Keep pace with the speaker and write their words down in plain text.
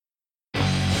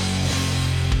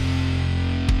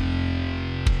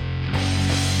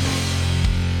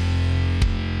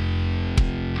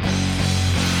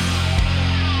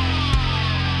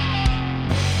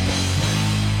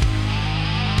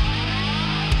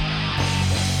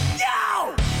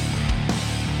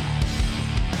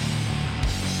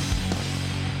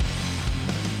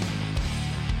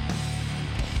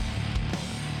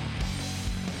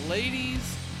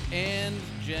Ladies and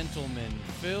gentlemen,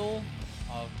 Phil,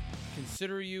 I'll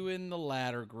consider you in the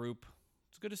latter group.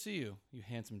 It's good to see you, you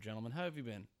handsome gentleman. How have you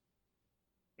been?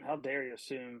 How dare you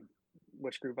assume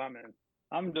which group I'm in?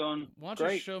 I'm doing Why don't you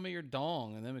great. show me your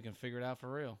dong, and then we can figure it out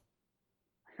for real.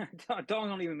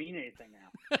 Don't even mean anything now.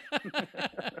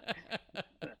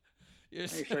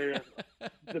 Let me show you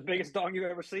the biggest dog you've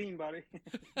ever seen, buddy.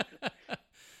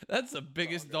 That's the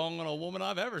biggest dong on a woman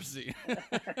I've ever seen.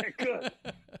 Good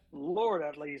Lord,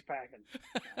 that lady's packing.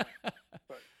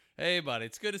 But, Hey, buddy,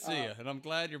 it's good to see you, and I'm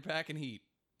glad you're packing heat.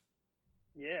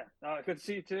 yeah, good to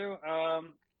see you too.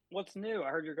 What's new? I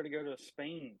heard you're going to go to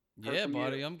Spain. Yeah,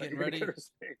 buddy, I'm getting ready. Go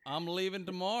I'm leaving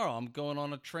tomorrow. I'm going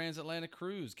on a transatlantic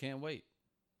cruise. Can't wait.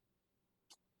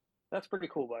 That's pretty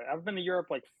cool, buddy. I've been to Europe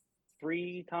like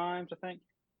 3 times, I think.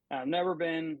 I've never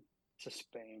been to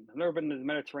Spain. I've never been to the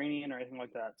Mediterranean or anything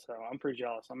like that. So I'm pretty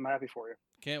jealous. I'm happy for you.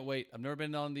 Can't wait. I've never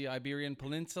been on the Iberian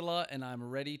Peninsula, and I'm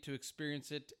ready to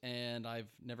experience it, and I've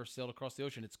never sailed across the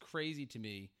ocean. It's crazy to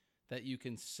me that you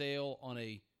can sail on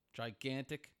a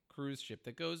gigantic cruise ship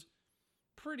that goes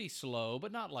pretty slow,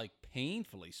 but not like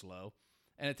painfully slow,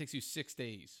 and it takes you 6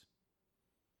 days.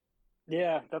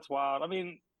 Yeah, that's wild. I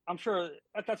mean, I'm sure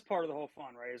that's part of the whole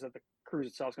fun, right? Is that the cruise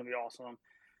itself is going to be awesome,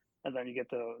 and then you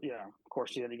get of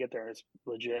course, you get there, it's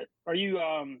legit. Are you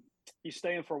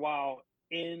staying for a while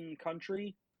in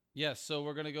country? Yes, so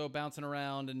we're going to go bouncing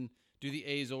around and do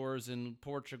the Azores and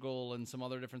Portugal and some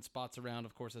other different spots around,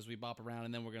 of course, as we bop around,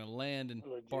 and then we're going to land in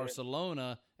Legit.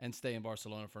 Barcelona and stay in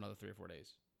Barcelona for another 3 or 4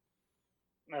 days.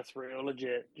 That's real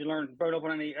legit. Did you learn boat up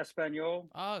on any Espanol?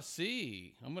 Ah,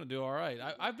 see, I'm gonna do all right.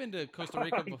 I've been to Costa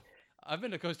Rica. I've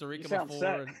been to Costa You Rica sound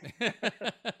before,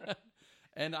 set.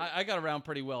 and I got around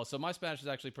pretty well. So my Spanish is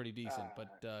actually pretty decent.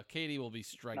 But Katie will be Nice.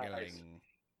 struggling.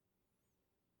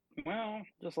 Well,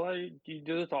 just let you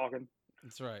do the talking.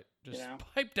 That's right. Just You know,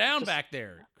 pipe down just back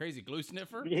there, crazy glue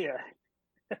sniffer. yeah,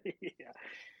 yeah.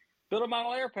 Build a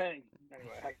model airplane.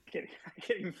 Anyway, I can't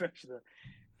even finish the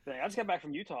thing. I just got back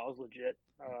from Utah. It was legit.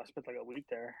 I spent like a week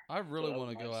there. I really So that want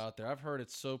was to go nice. out there. I've heard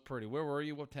it's so pretty. Where were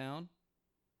you? What town?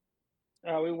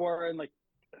 We were in like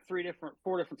 4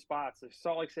 different spots. There's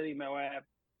Salt Lake City, Moab,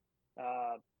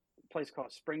 a place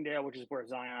called Springdale, which is where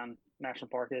Zion National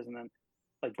Park is, and then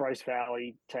like Bryce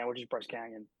Valley town, which is Bryce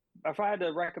Canyon. If I had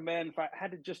to recommend, if I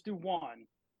had to just do one,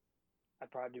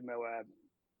 I'd probably do Moab.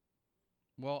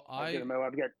 Well, I'd go to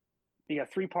Moab. You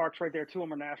got 3 parks right there. 2 of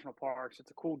them are national parks.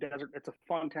 It's a cool desert. It's a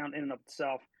fun town in and of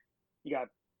itself. You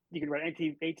can ride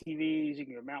ATVs. You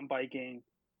can go mountain biking.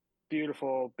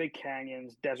 Beautiful, big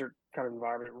canyons, desert kind of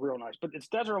environment, real nice. But it's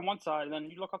desert on one side, and then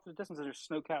you look up to the distance, and there's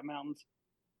snow-capped mountains,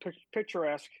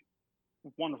 picturesque,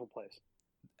 wonderful place.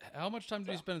 how much time did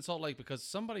So you spend in Salt Lake? Because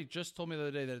somebody just told me the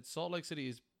other day that Salt Lake City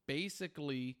is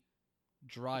basically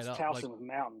dried it's up. Towson with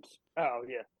mountains. Oh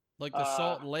yeah, Like the uh,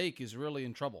 Salt Lake is really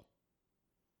in trouble.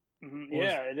 Or is,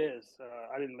 yeah, it is.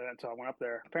 I didn't know that until I went up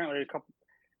there. Apparently, a couple.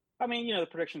 I mean, the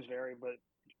predictions vary, but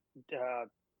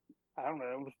I don't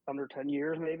know, under 10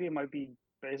 years maybe it might be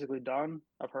basically done.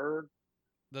 I've heard.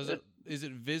 does it It, is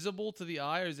it visible to the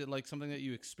eye, or is it like something that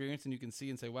you experience and you can see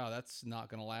and say, "Wow, that's not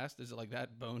going to last"? Is it like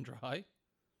that bone dry?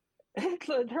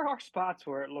 there are spots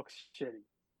where it looks shitty.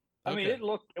 I mean, Okay, it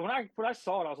looked when I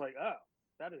saw it, I was like, oh,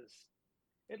 that is.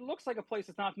 It looks like a place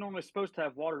that's not normally supposed to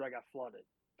have water that got flooded.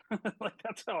 Like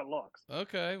that's how it looks,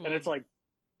 okay. and Well, it's like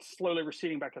slowly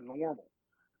receding back to normal.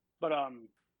 But I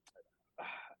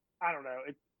don't know.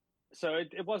 It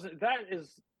wasn't. That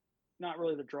is not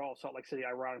really the draw of Salt Lake City.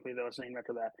 Ironically, though, it's named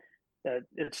after that. That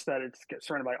it's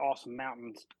surrounded by awesome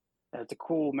mountains. And it's a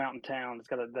cool mountain town. It's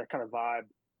got that kind of vibe.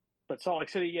 But Salt Lake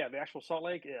City, yeah, the actual Salt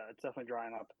Lake, yeah, it's definitely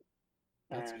drying up.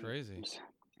 that's And crazy.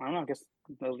 I don't know. I guess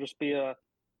there'll just be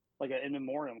like an in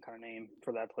memoriam kind of name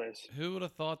for that place. Who would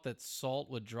have thought that salt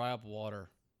would dry up water?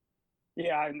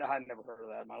 Yeah, I never heard of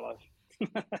that in my life.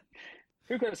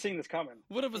 Who could have seen this coming?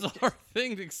 What a It bizarre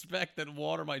thing to expect that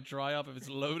water might dry up if it's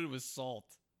loaded with salt.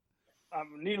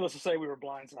 needless to say, we were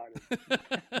blindsided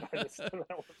by this.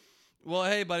 Well,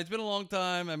 hey, buddy, it's been a long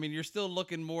time. I mean, you're still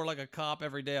looking more like a cop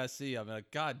every day I see you. I'm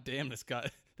like, God damn, this guy,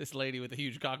 this lady with a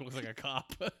huge cock looks like a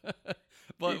cop.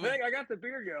 You think I got the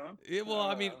beard going? Well,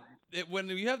 I mean, when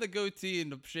you have the goatee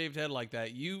and the shaved head like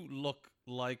that, you look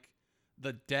like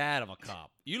the dad of a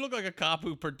cop. You look like a cop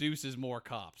who produces more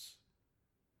cops.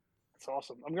 It's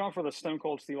awesome. I'm going for the Stone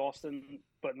Cold Steve Austin,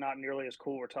 but not nearly as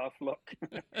cool or tough look.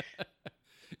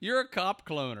 You're a cop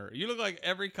cloner. You look like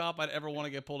every cop I'd ever want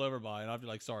to get pulled over by, and I'd be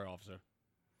like, "Sorry, officer."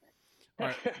 All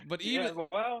right, but Yeah,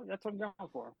 well, that's what I'm going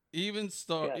for. even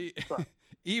st- Yeah, sorry.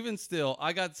 even still,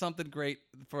 I got something great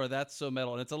for That's So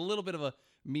Metal, and it's a little bit of a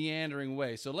meandering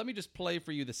way. So let me just play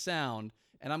for you the sound,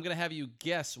 and I'm going to have you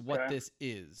guess what Okay. this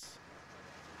is.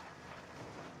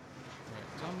 All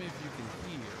right, tell me if you can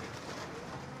hear.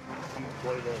 I'm gonna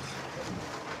play this.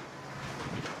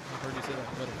 I've heard you say that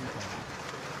quite a few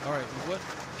times. All right,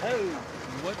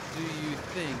 what do you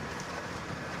think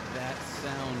that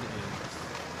sound is?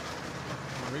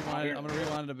 I'm gonna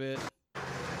rewind it a bit.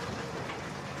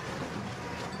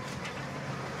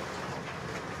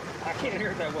 I can't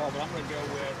hear it that well, but I'm gonna go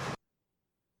with,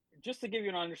 just to give you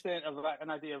an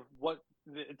idea of what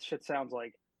the shit sounds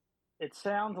like. It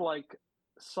sounds like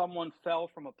someone fell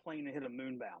from a plane and hit a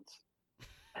moon bounce.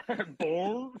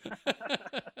 Boom.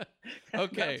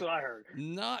 Okay, That's what I heard.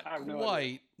 not I have no quite,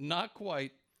 idea. not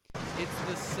quite. It's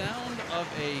the sound of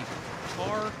a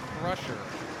car crusher.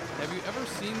 Have you ever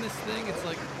seen this thing? It's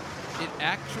like, it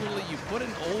actually, you put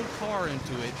an old car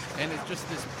into it, and it's just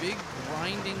this big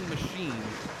grinding machine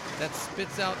that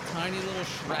spits out tiny little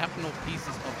shrapnel pieces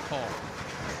of car.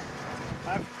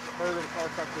 I've heard of car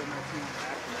crusher and I've seen it in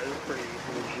action. It is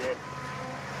pretty legit.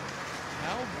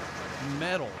 How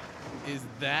metal is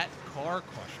that car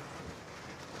crusher?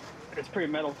 It's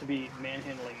pretty metal to be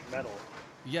manhandling metal.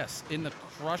 Yes, in the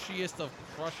crushiest of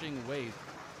crushing ways.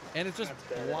 And it's just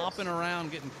That's badass. flopping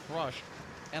around getting crushed.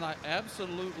 And I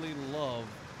absolutely love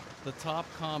the top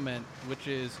comment, which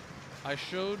is, I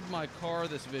showed my car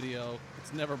this video.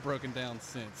 It's never broken down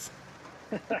since.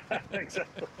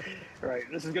 Exactly. Right.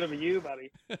 This is gonna be you,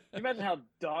 buddy. Can you imagine how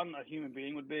done a human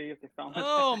being would be if they found that?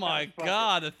 Oh my Fucking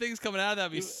God, the things coming out of that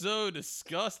would be You- so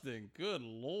disgusting. Good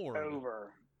Lord.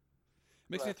 over.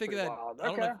 Makes me That's think of pretty that. wild. I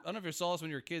don't Okay. know if you saw this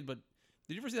when you were a kid, but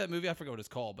did you ever see that movie? I forgot what it's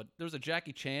called, but there was a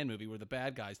Jackie Chan movie where the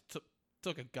bad guys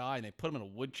took a guy and they put him in a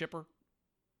wood chipper.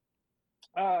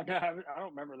 No, I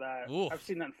don't remember that. Oof. I've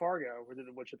seen that in Fargo. We did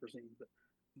the wood chipper scene. But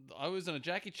I was in a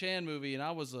Jackie Chan movie, and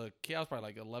I was a kid. I was probably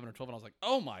like 11 or 12, and I was like,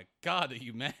 "Oh my God, the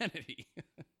humanity!"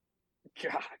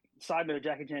 God, side note: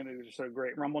 Jackie Chan movies are so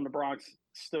great. Rumble in the Bronx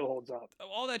still holds up.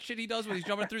 All that shit he does when he's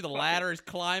jumping through the ladder, he's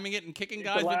climbing it and kicking The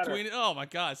guys ladder. between it. Oh my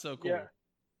God, so cool. Yeah.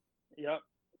 Yep.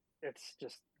 It's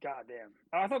just goddamn.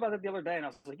 I thought about that the other day, and I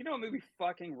was like, you know what movie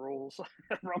fucking rules?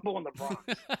 Rumble in the Bronx.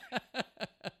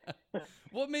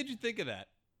 What made you think of that?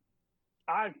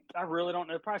 I really don't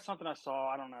know. Probably something I saw.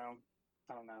 I don't know.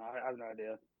 I have no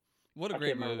idea. What a I great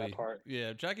can't remember movie. that part.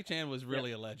 Yeah, Jackie Chan was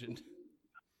really a legend.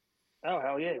 Oh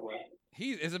hell yeah, he was.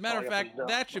 He, as a matter Oh, of I guess fact, I'm dumb.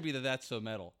 that should be the That's So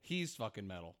Metal. He's fucking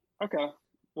metal. Okay,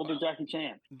 we'll do Jackie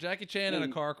Chan. Jackie Chan and a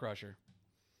Mm. car crusher.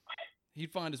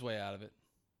 He'd find his way out of it.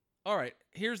 All right,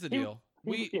 here's the He- deal.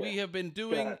 We yeah. have been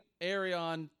doing ahead.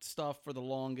 Arion stuff for the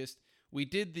longest. We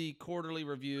did the quarterly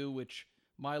review, which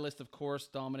my list, of course,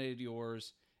 dominated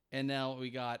yours. And now we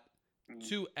got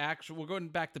two actual. We're going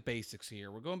back to basics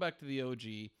here. We're going back to the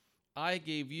OG. I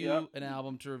gave you Yep. an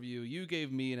album to review. You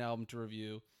gave me an album to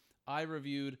review. I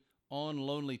reviewed On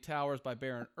Lonely Towers by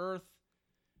Barren Earth.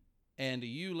 And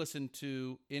you listened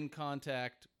to In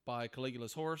Contact by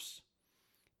Caligula's Horse.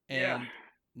 And Yeah.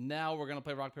 now we're going to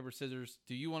play rock, paper, scissors.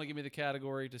 Do you want to give me the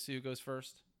category to see who goes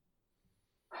first?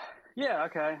 Yeah.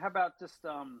 Okay. How about just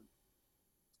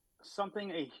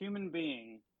something a human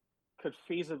being could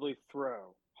feasibly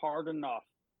throw hard enough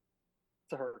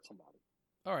to hurt somebody?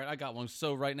 All right, I got one.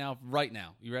 So right now,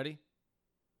 you ready?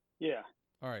 Yeah.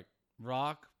 All right.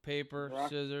 Rock, paper, Rock,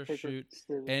 scissors, paper, shoot.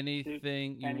 scissors,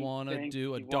 Anything you want to anything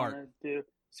do. A you dart. wanna do.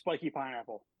 Spiky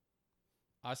pineapple.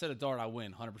 I said a dart, I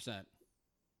win, 100%.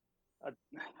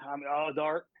 A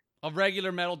dart. A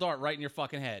regular metal dart right in your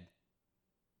fucking head.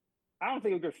 I don't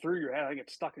think it would go through your head. I think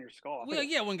it's stuck in your skull. I Well,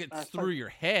 think yeah, it wouldn't get it's through like- your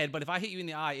head, but if I hit you in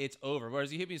the eye, it's over.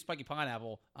 Whereas you hit me with spiky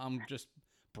pineapple, I'm just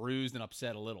bruised and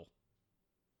upset a little.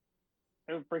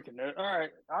 It would break a nose. All right,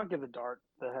 I'll give the dart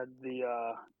the head the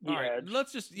All right, edge.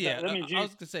 let's just, yeah, That means I was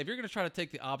going to say, if you're going to try to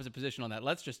take the opposite position on that,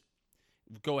 let's just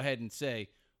go ahead and say,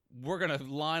 we're going to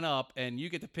line up and you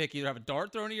get to pick either have a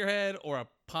dart thrown at your head or a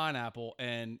pineapple,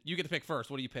 and you get to pick first.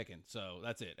 What are you picking? So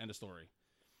that's it. End of story.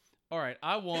 All right,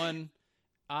 I won.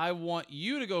 I want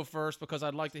you to go first because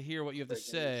I'd like to hear what you have to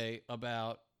say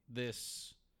about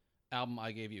this album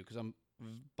I gave you because I'm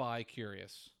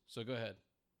bi-curious. So go ahead.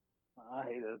 I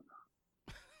hate it.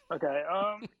 Okay.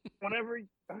 Whenever.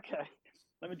 Okay.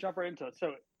 Let me jump right into it.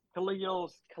 So,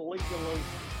 Caligula's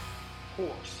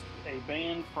Horse, a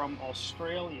band from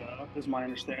Australia, is my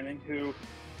understanding. Who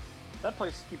that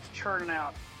place keeps churning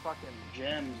out fucking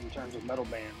gems in terms of metal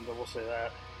bands. I will say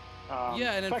that.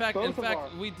 Yeah, and in fact, both of our-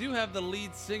 we do have the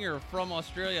lead singer from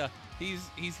Australia. He's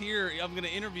here. I'm going to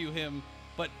interview him,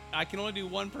 but I can only do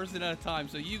one person at a time.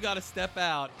 So you got to step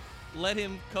out, let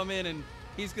him come in, and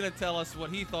he's going to tell us what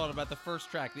he thought about the first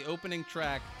track, the opening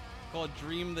track called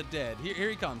 "Dream the Dead." Here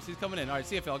he comes. He's coming in. All right,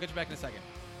 see you, Phil. I'll get you back in a second.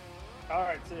 All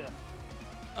right. See ya.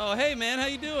 Oh, hey man, how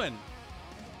you doing?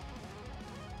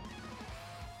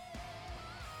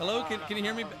 Hello, can you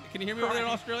hear me? Can you hear me over there in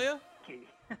Australia?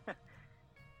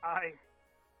 I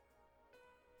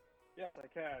yes, I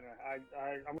can.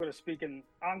 I'm going to speak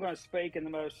in the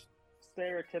most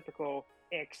stereotypical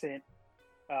accent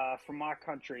from my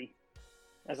country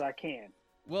as I can.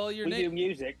 Well, We do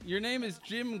music. Your name is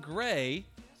Jim Gray,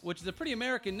 which is a pretty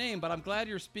American name, but I'm glad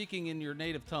you're speaking in your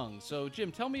native tongue. So,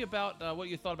 Jim, tell me about what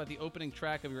you thought about the opening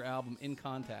track of your album, In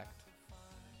Contact.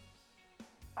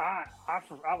 I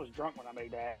was drunk when I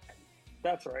made that.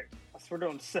 That's right. We're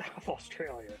doing South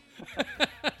Australia.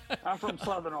 I'm from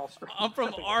Southern Australia. I'm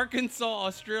from Arkansas,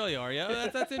 Australia. Are you?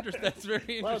 That's interesting. That's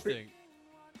very interesting.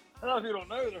 A lot of you don't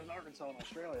know there's an Arkansas in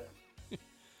Australia.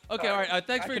 Okay, all right.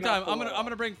 Thanks for your time. I'm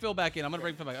gonna bring Phil back in.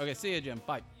 Okay, see you, Jim.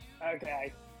 Bye.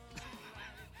 Okay.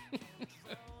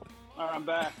 All right, I'm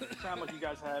back. It sounded like you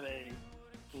guys had a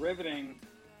riveting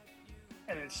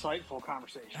and insightful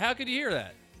conversation. How could you hear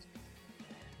that?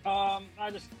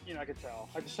 I just, I could tell.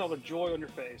 I just saw the joy on your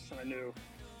face, and I knew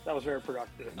that was very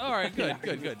productive. All right, good.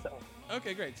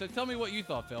 Okay, great. So tell me what you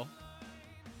thought, Phil.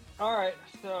 All right,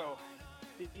 so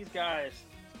these guys,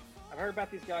 I've heard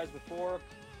about these guys before.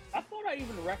 I thought I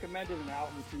even recommended an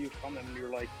album to you from them, and you were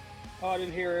like, "Oh, I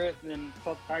didn't hear it." And then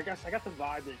I guess I got the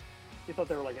vibe that you thought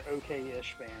they were like an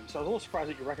okay-ish band. So I was a little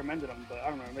surprised that you recommended them, but I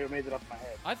don't know, maybe I made it up in my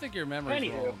head. I think your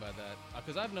memory's wrong about that,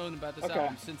 because I've known about this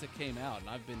album since it came out, and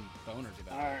I've been boners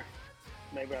about it. All right,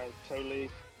 maybe I totally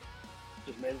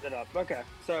just made it up. Okay,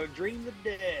 so Dream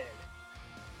the Dead.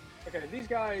 Okay, these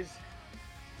guys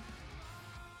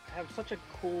have such a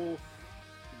cool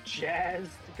jazz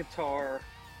guitar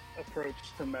approach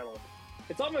to metal.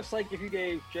 It's almost like if you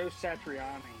gave Joe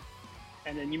Satriani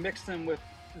and then you mixed him with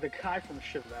the guy from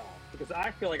Chevelle, because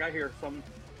I feel like I hear some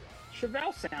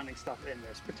Chevelle sounding stuff in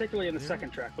this, particularly in the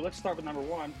second track. But let's start with number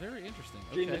one. Very interesting.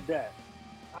 Dream the Dead.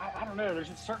 I don't know. There's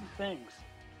just certain things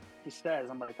he says.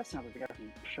 I'm like, that sounds like the guy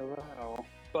from Chevelle.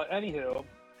 But anywho,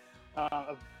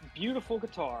 a beautiful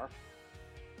guitar.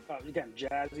 Again,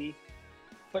 jazzy.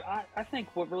 But I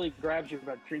think what really grabs you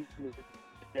about Dream the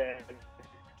Dead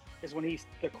is when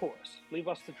the chorus, "Leave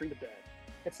us to dream the dead."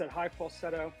 It's that high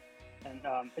falsetto, and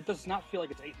it does not feel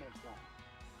like it's 8 minutes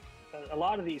long. A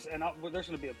lot of these, and there's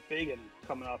going to be a big one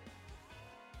coming up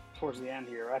towards the end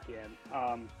here, at the end,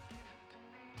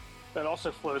 that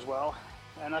also flows well.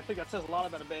 And I think that says a lot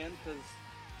about a band, because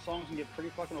songs can get pretty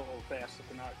fucking old fast if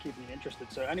they're not keeping you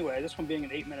interested. So anyway, this one being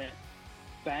an 8-minute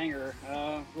banger,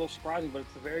 a little surprising, but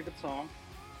it's a very good song.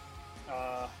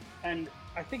 And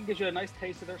I think it gives you a nice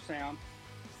taste of their sound.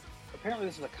 Apparently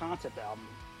this is a concept album,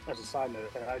 as a side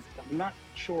note, and I'm not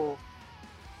sure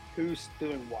who's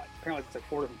doing what. Apparently it's like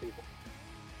 4 different people.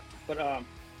 But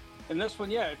in this one,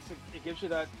 yeah, it gives you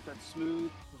that smooth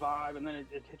vibe, and then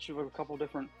it hits you with a couple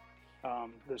different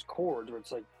those chords where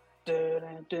it's like da,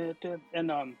 da, da, da.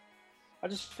 And I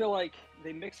just feel like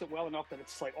they mix it well enough that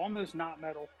it's like almost not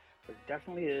metal, but it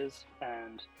definitely is,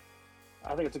 and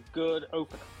I think it's a good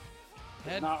opener.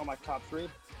 It's not on my top 3,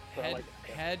 but I like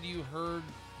it. Had you heard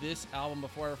this album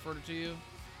before I referred it to you?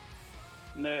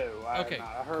 No, I have not.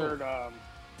 I heard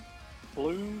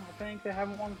Bloom, I think they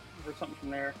have one, or something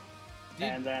from there.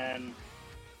 And then...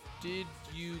 Did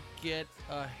you get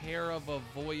a hair of a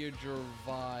Voyager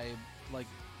vibe, like,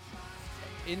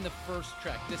 in the first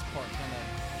track, this part, kind of...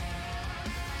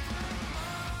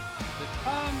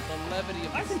 The levity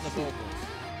of the vocals.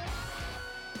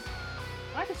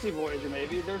 I can see Voyager,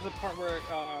 maybe. There's a part where it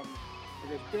goes...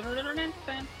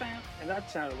 And that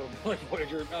sounded a little bit like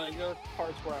Voyager. There are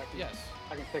parts where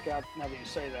I can pick out, now that you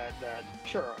say that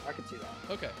sure, I can see that.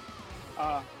 Okay.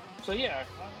 So yeah,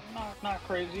 not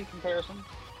crazy comparison.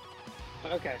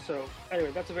 But okay, so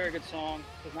anyway, that's a very good song.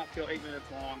 Does not feel 8 minutes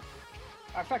long.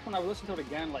 In fact, when I listened to it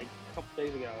again, like a couple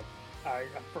days ago,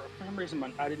 for some reason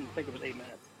I didn't think it was 8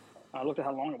 minutes. I looked at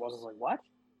how long it was. I was like, what?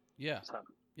 Yeah.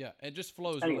 Yeah, it just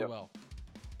flows really well.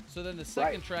 So then the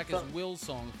second track is Will's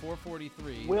song,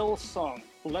 443. Will's song,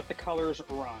 Let the Colors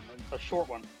Run, a short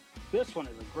one. This one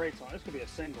is a great song. This could be a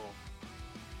single.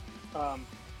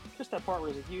 Just that part where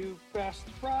it's like, "You best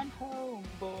run home,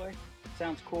 boy."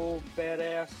 Sounds cool,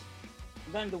 badass.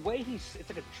 And then the way it's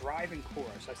like a driving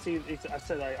chorus. I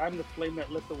said, "I'm the flame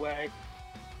that lit the way.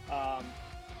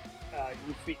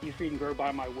 You feed and grow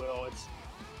by my will."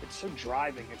 It's so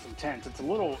driving. It's intense. It's a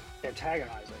little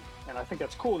antagonizing, and I think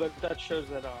that's cool. That shows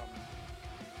that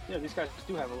these guys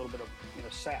do have a little bit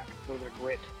of sack, a little bit of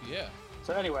grit. Yeah.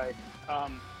 So anyway,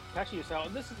 Catchy as Hell.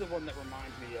 And this is the one that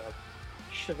reminds me of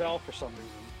Chevelle for some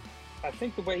reason. I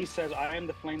think the way he says, "I am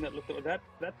the flame that lit the way,"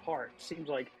 that part seems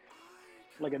like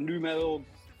a nu metal,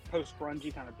 post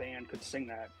grungy kind of band could sing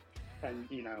that. and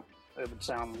it would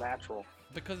sound natural.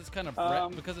 Because it's kind of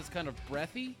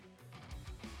breathy.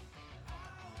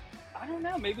 I don't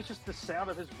know. Maybe it's just the sound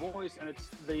of his voice, and it's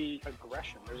the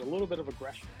aggression. There's a little bit of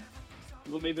aggression,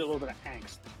 maybe a little bit of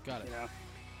angst. Got it.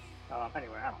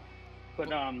 Anyway, I don't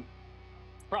know. But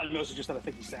probably mostly just that I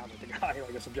think he sounds like the guy,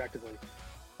 I guess, objectively.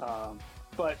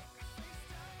 But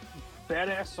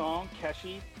badass song,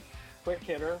 catchy, quick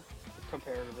hitter,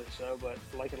 comparatively so, but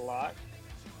I like it a lot.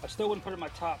 I still wouldn't put it in my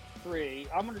top 3.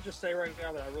 I'm going to just say right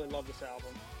now that I really love this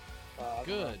album.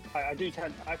 Good. I do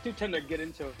tend to get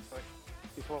into it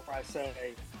before I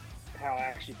say how I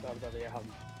actually felt about the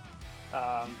album.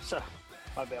 So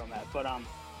I'll be on that. But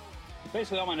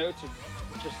basically all my notes are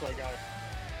just like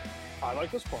I like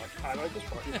this part. I like this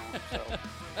part. So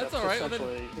that's all right. Well,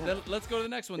 then let's go to the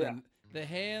next one. Then the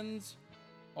hands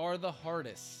are the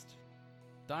hardest.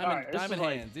 Diamond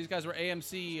hands. These guys were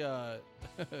AMC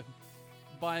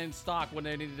buying stock when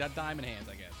they needed that diamond hands,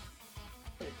 I guess.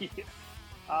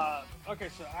 Okay,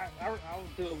 so I'll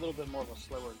do a little bit more of a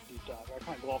slower deep dive. I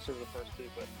kind of gloss over the first 2,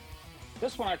 but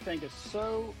this one I think is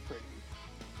so pretty.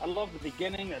 I love the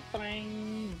beginning, that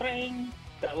bang, bang,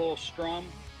 that little strum.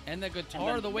 And the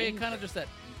guitar, the way it kind of just it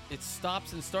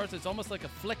stops and starts, it's almost like a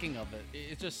flicking of it.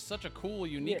 It's just such a cool,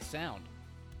 unique sound.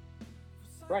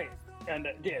 Right. And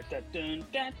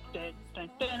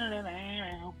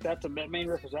that main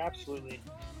riff is absolutely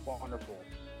wonderful.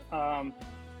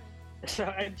 So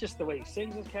and just the way he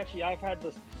sings is catchy. I've had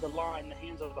the line "the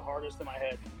hands are the hardest" in my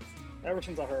head ever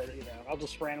since I heard it. I'll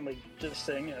just randomly just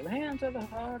sing, the hands are the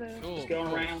hardest, just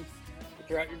going around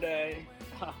throughout your day.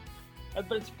 But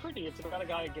it's pretty. It's about a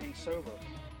guy getting sober.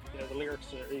 The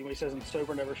lyrics are, he says, "I'm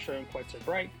sober, never shown quite so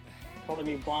bright. Calling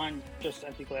me blind, just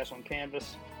empty glass on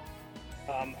canvas."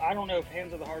 I don't know if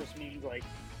hands are the hardest means like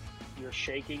you're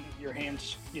shaking your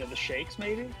hands, the shakes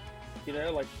maybe,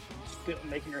 like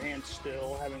making your hands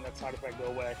still, having that side effect go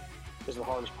away is the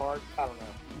hardest part. I don't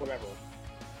know, whatever.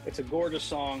 It's a gorgeous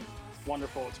song,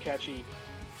 wonderful, it's catchy.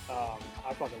 I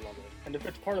fucking love it. And if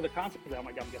it's part of the concept of that,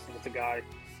 I'm guessing it's a guy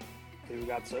who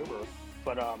got sober.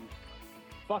 But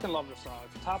fucking love this song.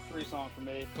 It's a top 3 song for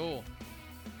me. Cool.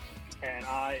 And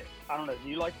I don't know. Do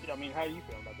you like it? I mean, how do you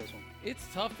feel about this one? It's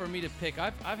tough for me to pick.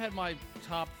 I've had my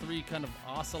top 3 kind of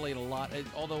oscillate a lot.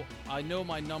 Although I know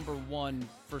my number 1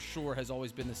 for sure has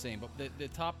always been the same. But the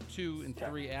top 2 and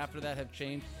 3 after that have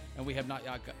changed, and we have not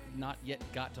yet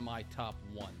got to my top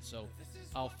 1. So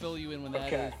I'll fill you in when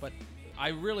that is. But I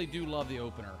really do love the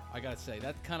opener. I gotta say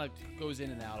that kind of goes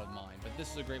in and out of mine. But this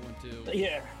is a great one too.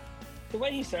 Yeah, the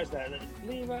way he says that,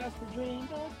 "Leave us the dream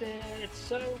of death," it's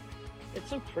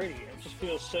so pretty. It just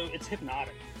feels so. It's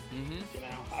hypnotic. Mm-hmm.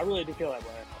 I really do feel that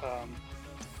way.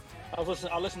 I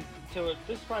listened to it.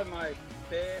 This is probably my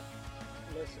 5th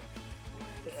listen.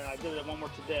 And I did it one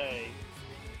more today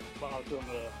while I was doing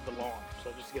the lawn.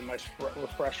 So just to get a nice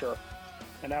refresher.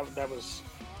 And that was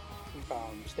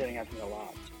standing out to me a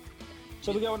lot.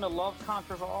 So we go into Love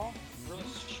Conquers All. Really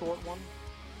short one.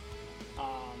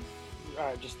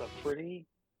 Just a pretty,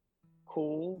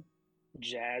 cool,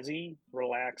 jazzy,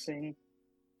 relaxing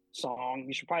song.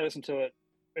 You should probably listen to it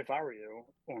if I were you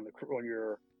on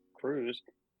your cruise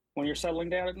when you're settling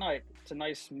down at night. It's a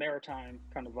nice maritime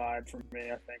kind of vibe for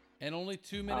me, I think. And only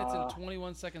 2 minutes and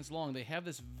 21 seconds long. They have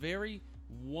this very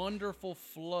wonderful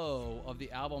flow of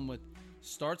the album with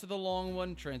starts with a long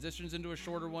one, transitions into a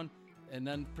shorter one, and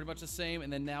then pretty much the same,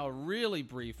 and then now a really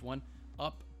brief one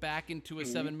up back into a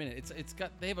 7-minute.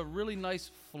 They have a really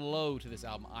nice flow to this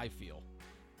album, I feel.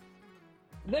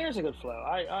 There's a good flow.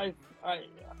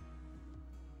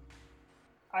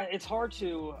 It's hard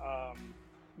to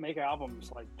make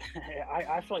albums like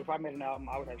I feel like if I made an album,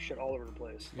 I would have shit all over the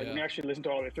place. Like when you actually listen to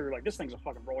it all the way through, like this thing's a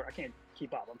fucking roller. I can't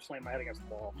keep up. I'm slamming my head against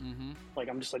the wall. Mm-hmm. Like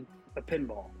I'm just like a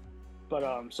pinball. But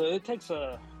so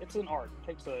it's an art. It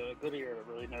takes a good ear to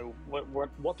really know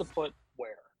what to put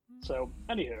where. So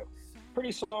anywho,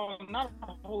 pretty song. Not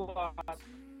a whole lot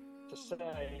to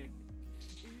say.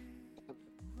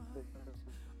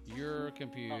 Your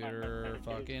computer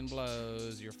fucking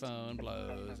blows, your phone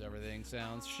blows, everything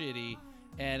sounds shitty,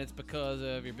 and it's because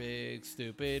of your big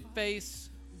stupid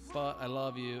face, but I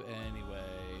love you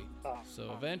anyway.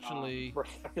 So eventually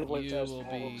you will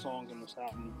be songs in this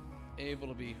album. able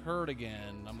to be heard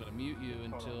again. I'm going to mute you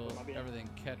until everything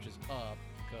catches up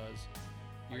because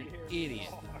you're an idiot.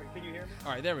 Can you hear me?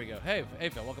 All right, there we go. Hey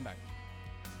Phil, welcome back.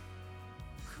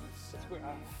 It's weird.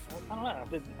 I don't know.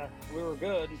 We were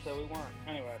good until we weren't.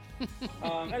 Anyway,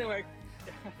 I'm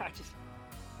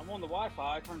on the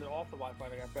Wi-Fi. I turned it off the Wi-Fi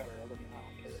and I got better. I didn't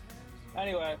know.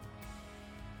 Anyway,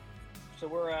 so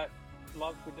we're at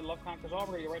Love. We did Love Conquers All. We're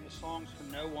going to get right into Songs for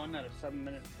No One at a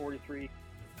 7-minute 43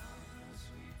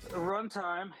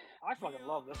 Runtime. I fucking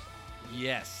love this song.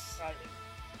 Yes.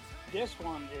 This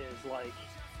one is like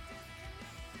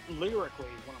lyrically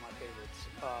one of my favorites.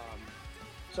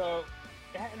 So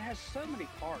it has so many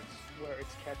parts where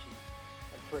it's catchy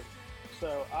and pretty.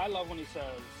 So I love when he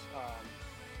says,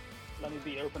 "Let me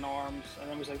be open arms," and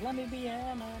then he's like, "Let me be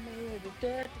animated."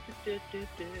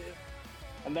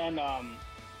 And then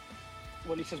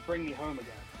when he says, "Bring me home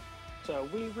again," so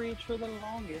we reach for the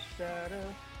longest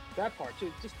shadow. That part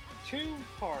too, just two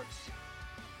parts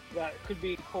that could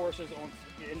be choruses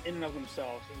in and of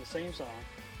themselves in the same song.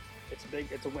 It's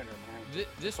big. It's a winner, man.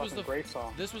 This was the great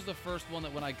song. This was the first one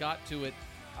that when I got to it,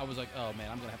 I was like, "Oh man,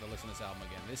 I'm gonna have to listen to this album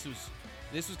again." This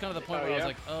was kind of the point where I was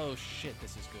like, "Oh shit,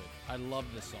 this is good. I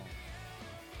love this song."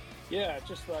 Yeah,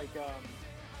 just like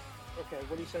okay,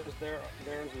 what he says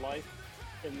there's life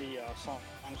in the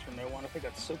songs for no one. I think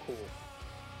that's so cool.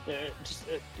 It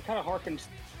kind of harkens.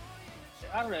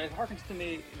 I don't know. It harkens to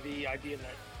me the idea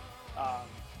that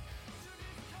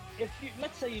if you,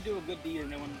 let's say you do a good deed and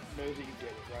no one knows that you did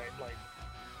it, right? Like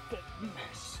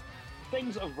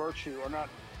things of virtue are not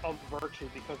of virtue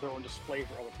because they're on display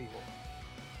for other people.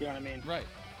 You know what I mean? Right.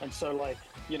 And so, like,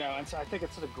 you know, and so I think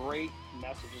it's a great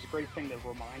message. It's a great thing to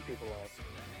remind people of.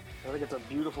 I think it's a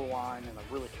beautiful line and a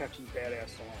really catchy,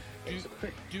 badass song.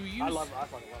 Do you? I fucking love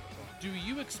the song. Do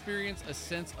you experience a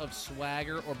sense of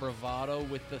swagger or bravado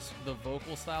with the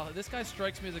vocal style? This guy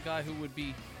strikes me as a guy who would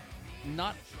be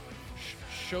not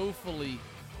showfully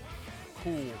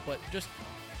cool, but just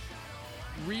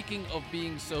reeking of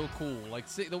being so cool. Like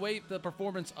the way the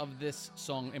performance of this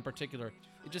song in particular,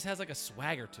 it just has like a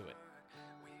swagger to it.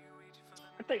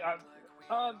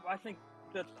 I think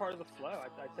that's part of the flow.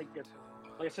 I think it's,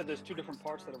 like I said, there's two different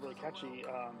parts that are really catchy.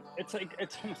 It's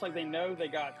almost like they know they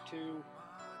got two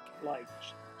like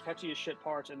catchy as shit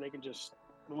parts, and they can just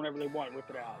whenever they want whip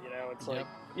it out. You know, it's like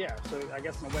yeah. So I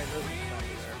guess in a way there's a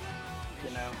factor there.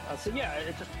 You know, so yeah,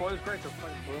 it just flows great. It's a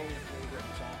fucking brilliant, really great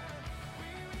song.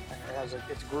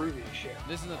 It's groovy as shit.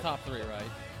 This is the top three,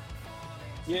 right?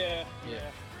 Yeah.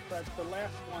 But the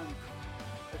last one,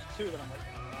 there's two that I'm like,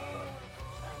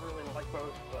 I really like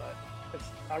both, but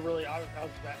I was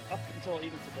that up until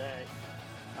even today,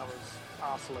 I was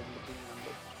oscillating between them.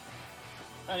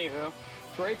 But anywho,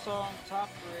 great song, top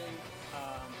three.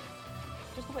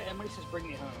 Just the way Emily says, "Bring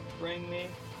me home," bring me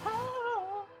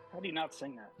home. How do you not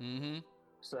sing that? Mm-hmm.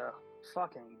 So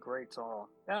fucking great song.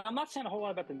 And I'm not saying a whole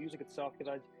lot about the music itself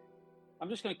because I'm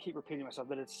just gonna keep repeating myself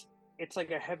that it's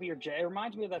like a heavier jazz. It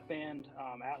reminds me of that band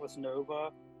Atlas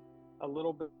Nova a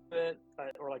little bit,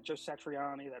 or like Joe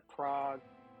Satriani, that prog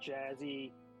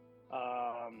jazzy,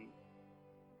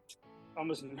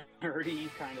 almost nerdy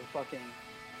kind of fucking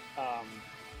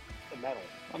metal.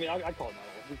 I mean, I call it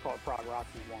metal. We call it prog rock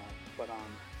if you want. But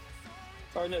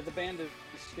or no, the band is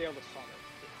Scale the Summit,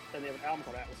 and they have an album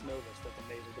called Atlas Novus that's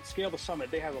amazing. But Scale the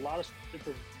Summit, they have a lot of. It's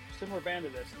a similar band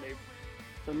to this, and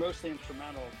they're mostly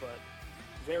instrumental, but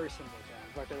very similar sounds.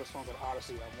 In fact, they have a song called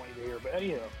Odyssey I want you to hear. But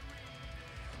anyhow,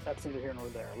 that's neither here nor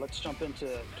there. Let's jump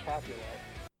into Capulet.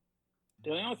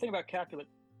 The only thing about Capulet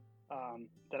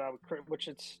that I would, which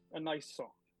it's a nice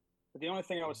song, but the only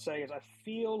thing I would say is I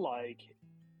feel like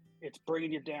it's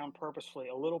bringing you down purposefully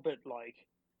a little bit, like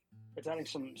it's adding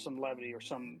some levity or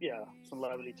some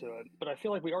levity to it. But I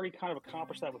feel like we already kind of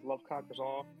accomplished that with Love Conquers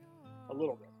All a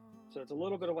little bit. So it's a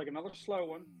little bit of like another slow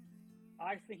one.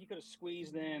 I think he could have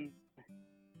squeezed in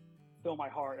Fill My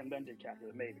Heart and then did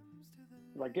Capulet, maybe.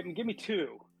 Like give me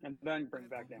two and then bring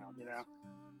it back down, you know.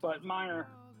 But minor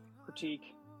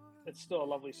critique, it's still a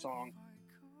lovely song.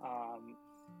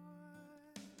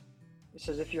 It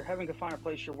says, if you're heaven can find a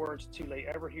place, your words too late.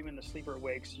 Ever human, the sleeper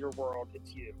wakes, your world,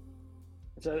 it's you.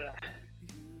 The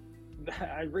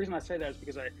reason I say that is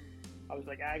because I was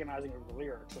like agonizing over the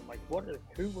lyrics. I'm like,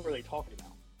 who were they talking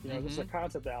about? You know, This is a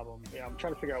concept album. You know, I'm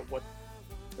trying to figure out what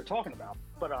they're talking about.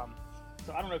 But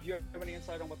so I don't know if you have any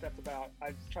insight on what that's about.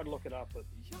 I tried to look it up, but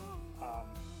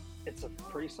it's a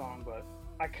pretty song. But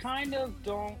I kind of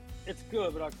don't. It's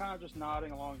good, but I'm kind of just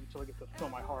nodding along until I get to Fill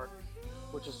My Heart,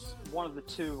 which is one of the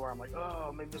two where I'm like,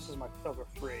 oh, maybe this is my other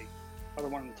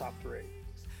one in the top three.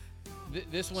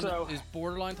 This one is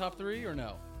borderline top three or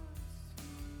no?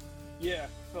 Yeah,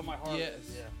 Fill My Heart.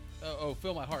 Yes. Yeah.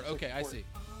 Fill My Heart. Okay, I see.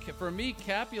 For me,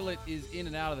 Capulet is in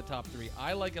and out of the top three.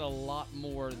 I like it a lot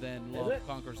more than Love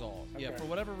Conquers All. Okay. Yeah, for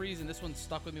whatever reason, this one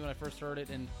stuck with me when I first heard it,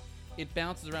 and it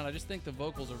bounces around. I just think the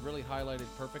vocals are really highlighted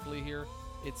perfectly here.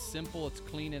 It's simple, it's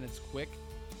clean, and it's quick.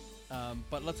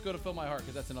 But let's go to Fill My Heart,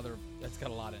 because that's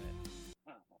got a lot in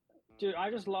it. Dude,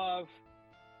 I just love,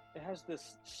 it has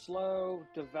this slow,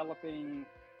 developing,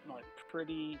 like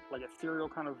pretty, like ethereal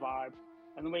kind of vibe.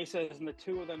 And the way he says, and the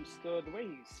two of them stood, the way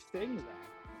he sings that,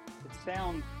 it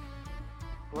sounds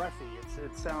breathy.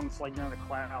 It sounds like you're in the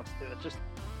clouds too.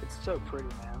 It's so pretty,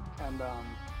 man. And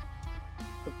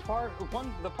the part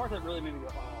that really made me go,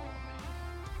 oh man,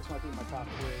 this might be my top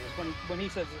three, is when he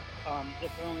says,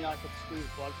 if only I could squeeze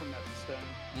blood from that stone.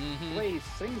 Mm-hmm. The way he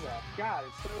sings that, God,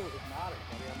 it's so hypnotic,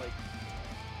 buddy. I'm like,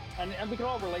 and we can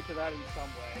all relate to that in some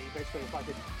way. Basically, if I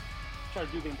could try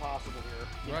to do the impossible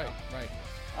here, Right.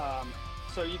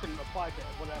 So you can apply to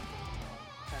whatever,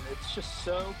 and it's just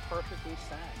so perfectly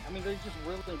sang. I mean, there's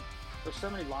so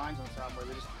many lines on the album where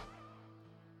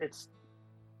it's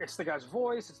the guy's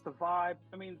voice, it's the vibe.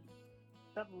 And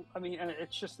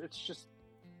it's just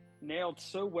nailed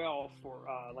so well for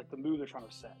like the mood they're trying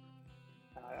to set.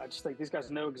 And I just think these guys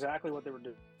know exactly what they were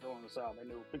doing on this album. They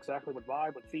knew exactly what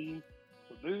vibe, what theme,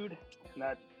 what mood, and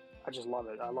that I just love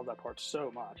it. I love that part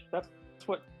so much. That's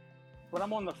what. When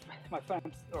I'm on my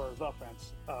fence or the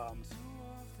fence,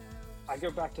 I go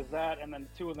back to that, and then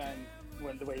two of them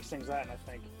when the way he sings that, and I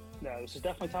think, no, this is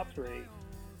definitely top three.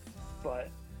 But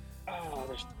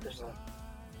there's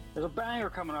a banger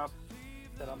coming up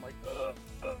that I'm like,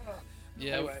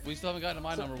 Yeah, anyway, we still haven't gotten to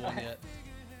my number one yet.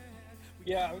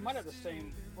 Yeah, we might have the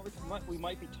same. We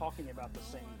might be talking about the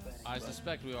same thing. I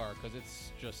suspect we are, because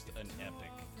it's just an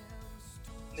epic.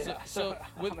 Yeah, So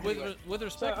with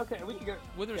respect, so, okay, we can go.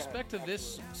 With respect to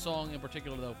this song in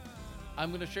particular, though, I'm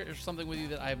going to share something with you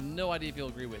that I have no idea if you'll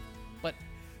agree with. But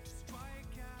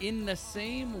in the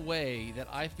same way that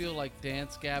I feel like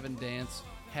Dance Gavin Dance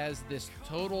has this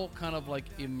total kind of like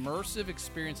immersive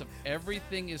experience of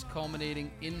everything is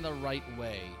culminating in the right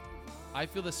way, I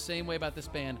feel the same way about this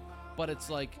band, but it's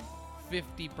like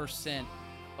 50%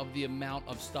 of the amount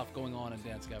of stuff going on in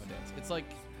Dance Gavin Dance. It's like,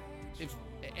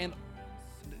 and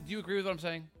do you agree with what I'm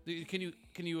saying? Can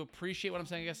you appreciate what I'm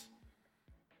saying, I guess?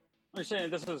 You're saying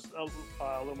this is a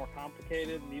little more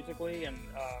complicated musically and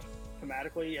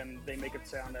thematically, and they make it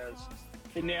sound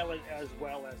they nail it as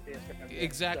well as Dance Gavin Dance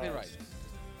Exactly does. right.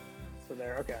 So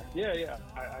there, okay, yeah,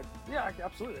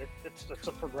 absolutely. It's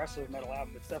a progressive metal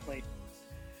album. It's definitely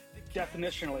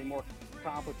definitionally more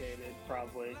complicated,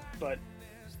 probably, but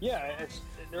yeah,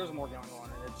 there's more going on,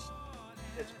 and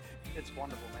it's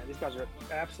wonderful, man. These guys are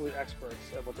absolute experts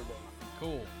at what they're doing.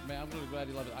 Cool, man. I'm really glad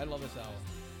you love it. I love this album.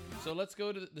 So let's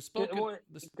go to the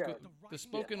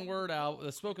spoken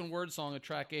word song of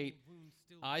track 8.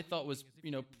 I thought was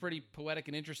pretty poetic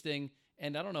and interesting.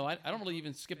 And I don't know, I don't really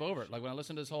even skip over it. Like when I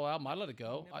listen to this whole album, I let it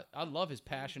go. I love his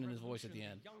passion and his voice at the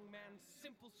end.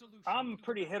 I'm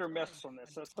pretty hit or miss on this.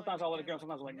 So sometimes I'll let it go.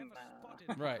 Sometimes I'm like,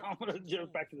 nah. Right. I'm gonna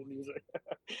jump back to the music.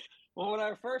 Well, when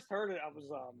I first heard it, I was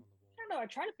I don't know.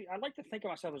 I like to think of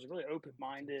myself as a really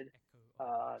open-minded,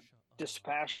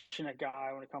 dispassionate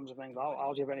guy when it comes to things.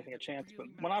 I'll give anything a chance. But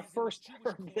when I first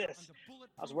heard this,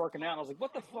 I was working out and I was like,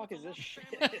 what the fuck is this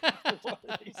shit?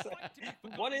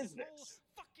 What is this?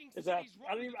 Is that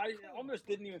I almost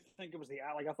didn't even think it was the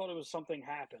ad. Like I thought it was something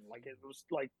happened. Like it was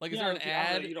like is there an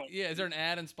ad? Is there an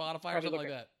ad in Spotify or something like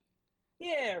that?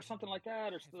 Yeah, or something like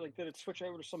that, or like did it switch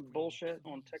over to some bullshit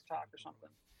on TikTok or something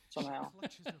somehow?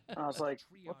 And I was like,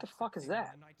 what the fuck is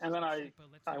that? And then I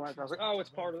was like, oh, it's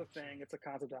part of the thing. It's a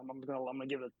concept album. I'm gonna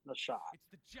give it a shot.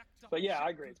 But yeah, I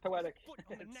agree. It's poetic.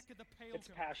 It's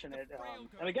passionate.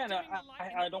 And again,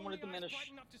 I don't want to diminish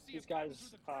these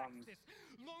guys'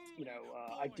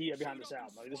 idea behind this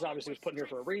album. Like, this obviously was put in here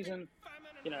for a reason,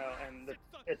 and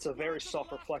it's a very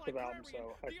self-reflective album.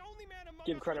 So I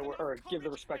give credit or give the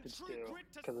respect it's due,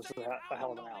 because this is a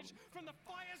hell of an album.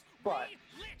 But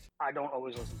I don't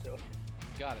always listen to it.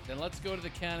 Got it. Then let's go to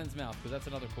the Cannon's Mouth, because that's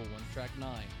another cool one. Track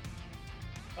 9.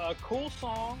 Cool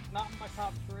song, not in my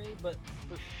top 3, but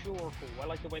for sure cool. I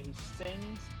like the way he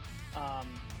sings. I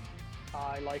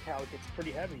like how it gets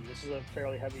pretty heavy. This is a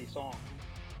fairly heavy song.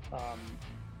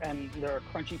 And there are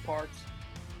crunchy parts.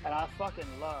 And I fucking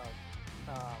love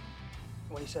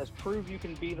when he says, prove you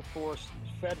can be the force,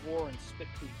 fed war and spit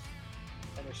peace.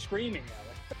 And they're screaming at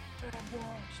it. Fed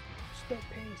war, spit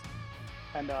peace.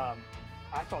 And I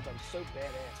thought that was so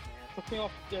badass, man.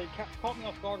 It caught me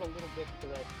off guard a little bit,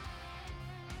 because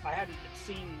I hadn't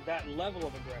seen that level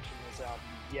of aggression in this album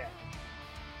yet.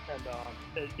 And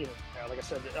like I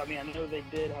said, I mean, I know they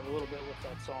did have a little bit with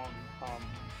that song,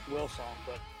 Will song,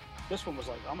 but this one was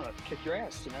like, I'm gonna kick your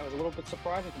ass. It was a little bit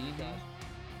surprising to me guys.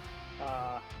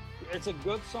 It's a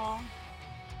good song,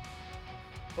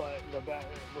 but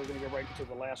we're gonna get right into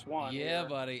the last one. Yeah,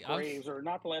 buddy. Graves, or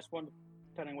not the last one,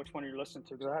 depending which one you're listening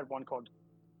to. Because I had one called.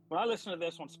 When I listened to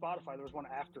this on Spotify, there was one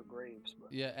after Graves.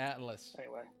 But yeah, Atlas.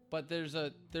 Anyway, but there's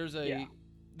a yeah.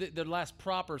 the last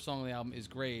proper song on the album is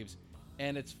Graves,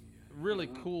 and it's really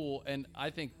cool, and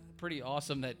I think pretty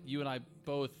awesome that you and I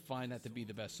both find that to be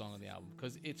the best song on the album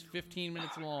because it's 15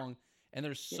 minutes long and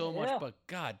there's so much, but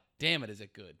god damn it, is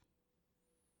it good.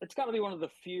 It's got to be one of the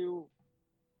few,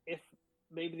 if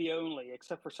maybe the only,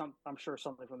 except for I'm sure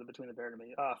something from the Between the Bear to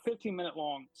Me, 15-minute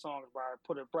long songs where I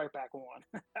put it right back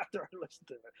on after I listened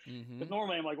to it. But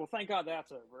normally I'm like, well, thank God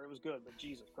that's over. It was good, but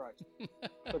Jesus Christ.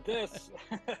 But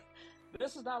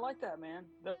this is not like that, man.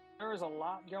 There is a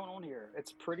lot going on here.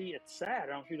 It's sad. I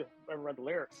don't know if you've ever read the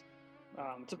lyrics.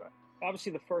 It's about,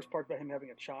 obviously the first part about him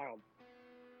having a child,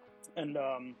 and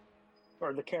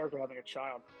or the character having a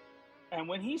child, and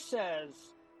when he says,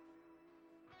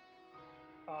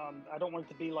 I don't want it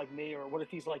to be like me, or what if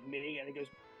he's like me, and he goes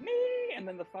me, and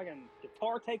then the fucking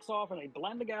guitar takes off and they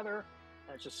blend together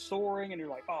and it's just soaring, and you're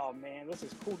like, oh man, this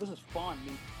is cool, this is fun. I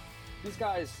mean, these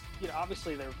guys,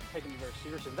 obviously they're taking it very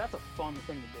seriously, but that's a fun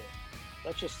thing to do.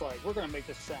 That's just like, we're gonna make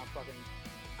this sound fucking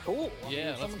cool.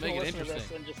 Let's make it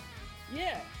interesting. And just,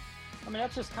 I mean,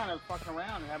 that's just kind of fucking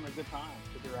around and having a good time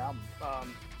with your album.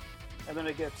 And then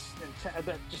it gets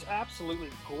just absolutely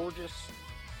gorgeous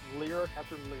lyric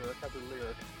after lyric after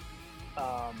lyric.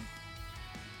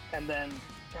 And then,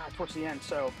 God, towards the end,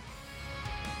 so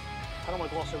I don't want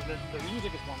to gloss over the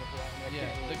music is wonderful. I mean,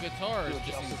 the guitar is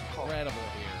just incredible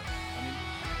here.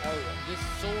 I mean, this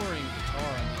soaring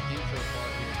guitar on the intro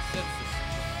part here sets the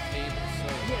table so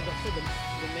well. Yeah,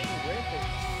 the main riff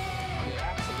is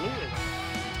absolutely.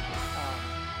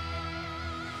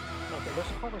 Okay,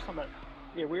 there's a part where something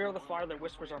about, we are the fire that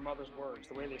whispers our mother's words.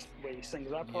 The way he sings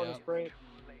that part is great.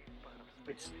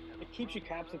 It keeps you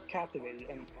captivated,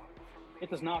 and it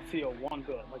does not feel one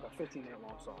bit like a 15-minute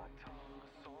long song.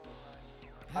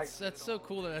 That's so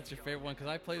cool that's your favorite one, because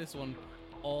I play this one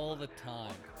all the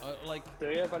time. Do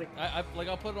you, buddy?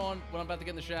 I'll put it on when I'm about to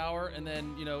get in the shower, and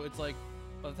then it's like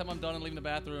by the time I'm done and leaving the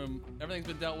bathroom, everything's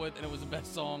been dealt with, and it was the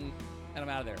best song, and I'm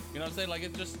out of there. You know what I'm saying? Like I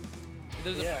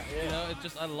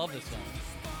love this song.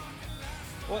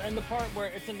 Well, and the part where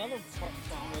it's another song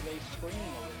where they scream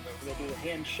a little bit, where they do the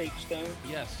hand-shaped stone.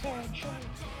 Yes.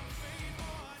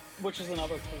 Which is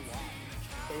another cool line.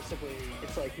 Basically,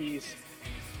 it's like he's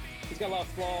got a lot of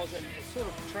flaws, and it's sort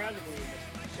of tragically in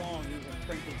this song, he's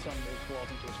imprinting some of those flaws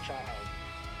into his child.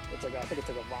 It's like, I think it's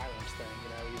like a violence thing,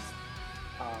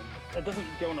 it doesn't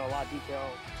go into a lot of detail.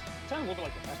 It sounds a little bit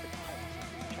like domestic violence.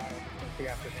 His child is going to pick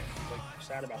after him. He's like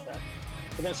sad about that.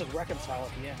 But then it says reconcile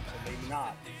at the end, so maybe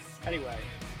not. Anyway,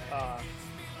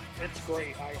 it's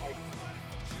great.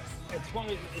 It's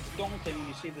daunting when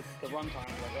you see the runtime.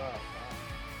 You're like,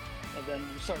 oh, and then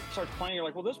you start playing. You're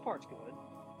like, well, this part's good.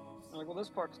 I'm like, well, this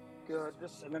part's good.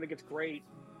 And then it gets great,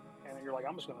 and then you're like,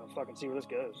 I'm just gonna fucking see where this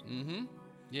goes. Mm-hmm.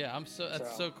 Yeah,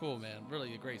 that's so cool, man.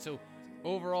 Really great. So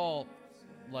overall,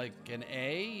 like an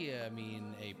A. I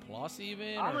mean, A plus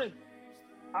even. I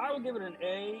would give it an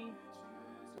A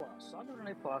plus. I'll give it an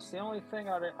A plus. The only thing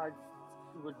I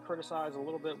would criticize a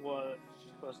little bit was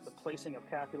the placing of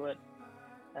Capulet,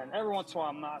 and every once in a while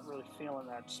I'm not really feeling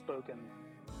that spoken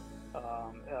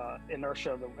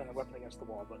inertia and a weapon against the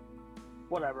wall, but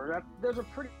whatever. Those are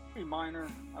pretty minor,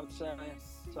 I would say,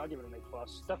 so I'll give it an A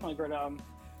plus. Definitely a great album.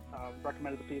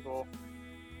 Recommend it to people.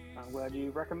 I'm glad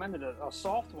you recommended it. A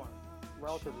soft one,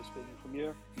 relatively speaking, from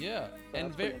you. Yeah,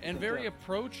 and very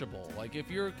approachable. Like if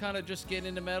you're kind of just getting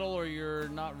into metal, or you're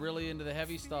not really into the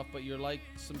heavy stuff, but you're like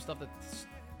some stuff that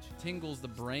tingles the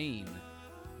brain,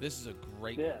 this is a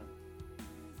great one.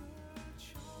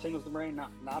 Tingles the brain,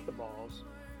 not the balls.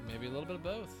 Maybe a little bit of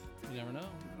both. You never know.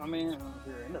 I mean, if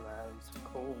you're into that, it's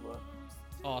cool, but...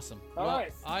 Awesome. All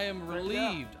right. I am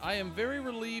relieved. I am very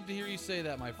relieved to hear you say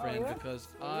that, my friend, because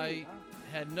I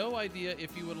had no idea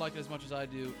if you would like it as much as I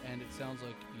do, and it sounds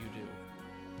like you do.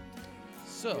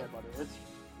 So, yeah, buddy, it's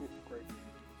great.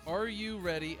 Are you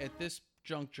ready at this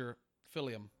juncture,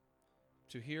 Philium,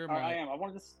 to hear my... I am. I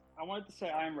wanted to say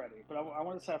I am ready, but I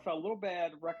wanted to say I felt a little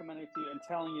bad recommending it to you and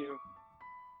telling you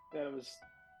that it was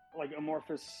like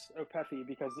Amorphous Opethy,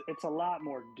 because it's a lot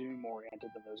more doom-oriented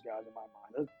than those guys in my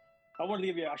mind.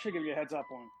 I should give you a heads up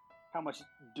on how much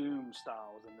doom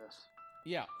style is in this.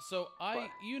 Yeah, so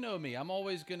you know me, I'm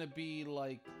always going to be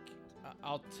like,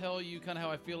 I'll tell you kind of how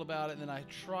I feel about it, and then I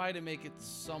try to make it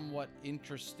somewhat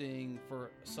interesting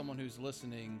for someone who's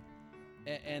listening,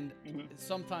 and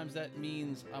sometimes that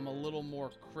means I'm a little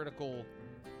more critical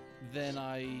than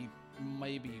I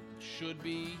maybe should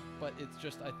be, but it's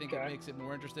just, I think it makes it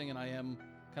more interesting, and I am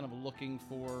kind of looking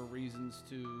for reasons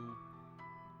to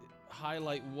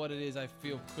highlight what it is I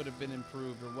feel could have been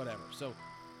improved or whatever. So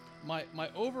my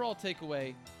overall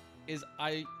takeaway is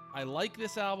I like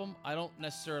this album. I don't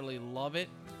necessarily love it,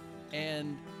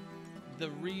 and the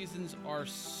reasons are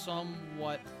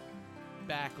somewhat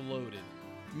backloaded.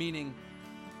 Meaning,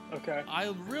 Okay.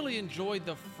 I really enjoyed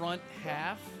the front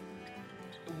half,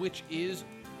 which is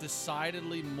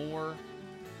decidedly more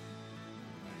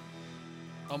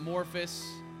amorphous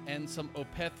and some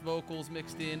Opeth vocals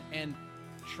mixed in. And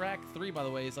track 3, by the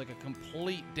way, is like a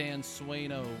complete Dan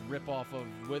Swaino ripoff of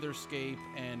Witherscape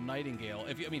and Nightingale.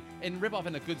 And ripoff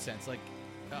in a good sense, like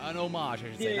an homage, I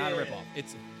should say, not a ripoff.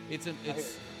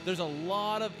 There's a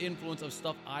lot of influence of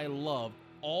stuff I love,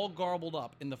 all garbled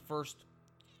up in the first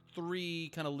 3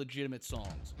 kind of legitimate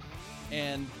songs.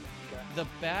 And the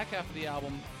back half of the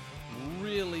album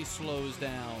really slows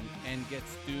down and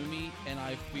gets doomy, and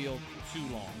I feel too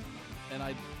long. And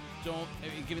I don't,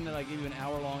 given that I gave you an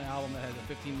hour-long album that has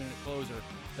a 15-minute closer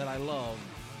that I love,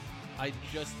 it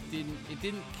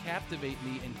didn't captivate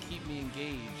me and keep me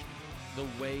engaged the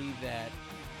way that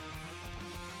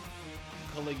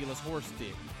Caligula's Horse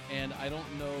did. And I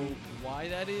don't know why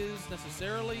that is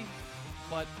necessarily,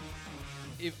 but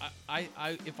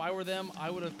if I were them, I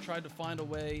would have tried to find a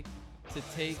way to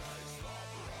take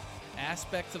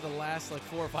aspects of the last like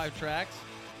 4 or 5 tracks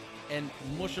and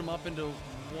mush them up into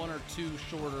 1 or 2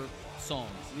 shorter songs.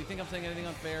 Do you think I'm saying anything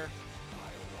unfair?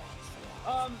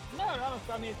 No,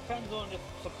 I mean, it depends on if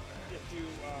you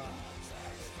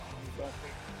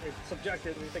it's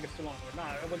subjective and you think it's too long or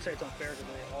not. I wouldn't say it's unfair because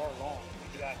they are long.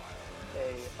 You got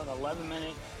an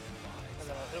 11-minute,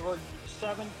 or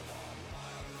 7,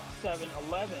 11,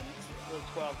 really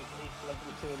 12, 8, 11,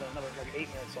 2, and then another like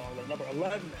 8-minute song, then another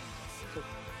 11 minutes. So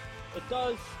it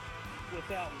does,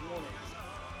 without warning,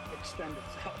 extend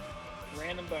itself.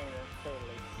 Random boner,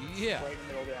 totally. Yeah. Right in the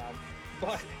middle of the album.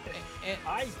 But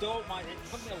I don't mind. It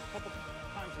took me a couple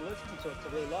times to listen to it to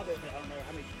really love it. I don't know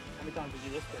how many times did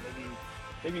you listen to it?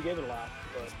 Maybe you gave it a lot.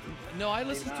 But no, I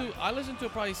listened to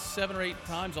it probably 7 or 8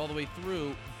 times all the way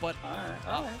through. But all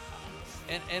right.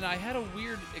 And I had a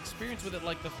weird experience with it.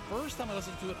 Like the first time I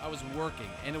listened to it, I was working,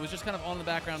 and it was just kind of on the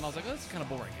background, and I was like, oh, this is kind of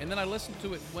boring. And then I listened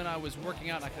to it when I was working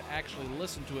out, and I could actually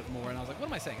listen to it more, and I was like, what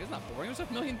am I saying? It's not boring. There's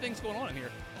a million things going on in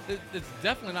here. It's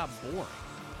definitely not boring.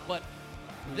 But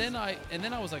then I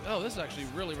was like, oh, this is actually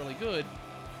really, really good.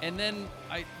 And then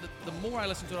the more I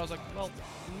listened to it, I was like, well,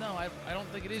 no, I don't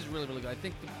think it is really, really good. I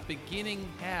think the beginning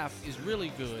half is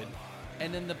really good,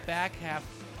 and then the back half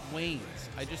wanes.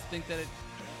 I just think that it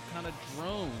kind of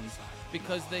drones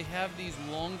because they have these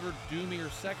longer,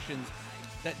 doomier sections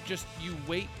that just you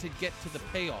wait to get to the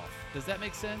payoff. Does that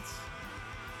make sense?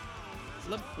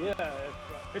 Yeah,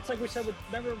 it's like we said.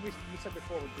 Remember we said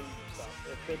before with doom stuff.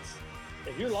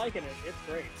 If you're liking it, it's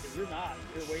great. If you're not,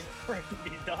 you're waiting for it to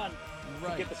be done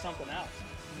to get to something else.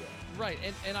 Right,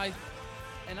 and I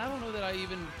don't know that I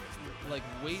even like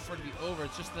wait for it to be over.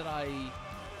 It's just that I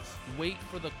wait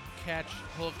for the catch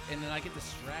hook, and then I get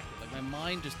distracted. Like my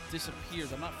mind just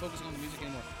disappears. I'm not focusing on the music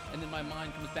anymore, and then my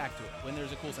mind comes back to it when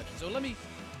there's a cool section. So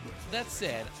that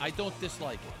said, I don't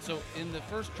dislike it. So in the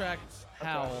first track,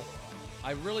 Howl,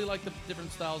 I really like the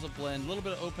different styles of blend. A little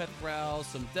bit of Opeth growls,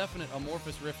 some definite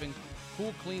amorphous riffing,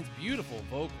 cool cleans, beautiful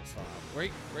vocal style,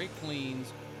 great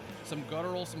cleans, some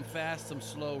guttural, some fast, some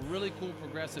slow, really cool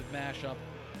progressive mashup.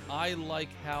 I like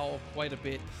Howl quite a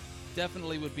bit.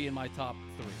 Definitely would be in my top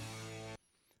 3.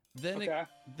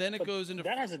 Then it goes into...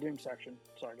 That has a doom section.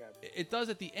 Sorry, guys. It does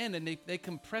at the end, and they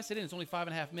compress it in. It's only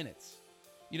 5.5 minutes.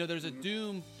 You know, there's a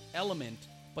doom element,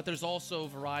 but there's also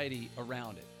variety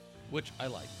around it, which I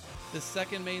like. The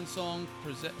second main song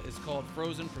is called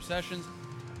Frozen Processions.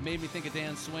 Made me think of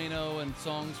Dan Swaino and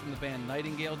songs from the band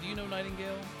Nightingale. Do you know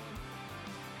Nightingale?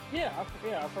 Yeah, I've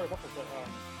heard a couple.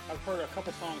 I've heard a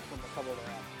couple songs from a couple of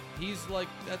their albums.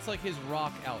 That's like his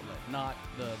rock outlet, not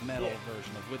the metal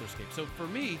version of Witherscape. So for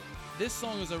me, this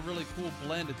song is a really cool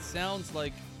blend. It sounds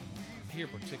like, here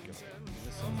particularly,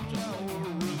 this sounds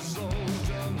just like...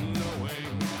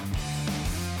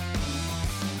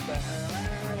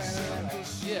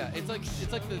 Yeah, it's like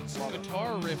the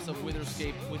guitar riffs of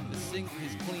Witherscape with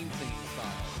his clean singing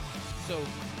style. So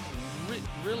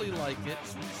really like it.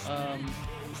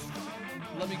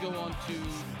 Let me go on to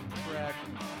track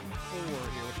 4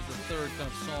 here, which is the third kind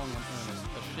of song on Ernest,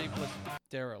 A Shapeless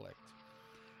Derelict.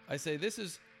 I say this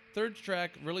is third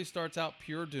track, really starts out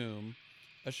pure doom.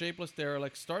 A Shapeless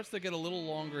Derelict starts to get a little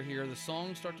longer here. The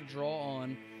songs start to draw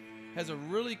on. Has a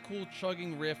really cool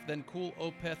chugging riff, then cool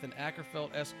Opeth and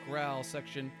Ackerfeld-esque growl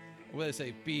section where they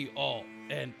say be all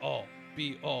and all,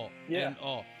 be all and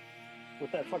all.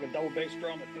 With that fucking double bass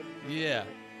drum. Yeah.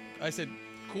 I said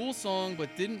cool song,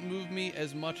 but didn't move me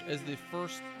as much as the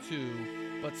first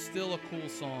 2, but still a cool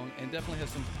song and definitely has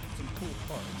some cool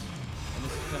parts. And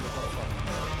this is kind of part.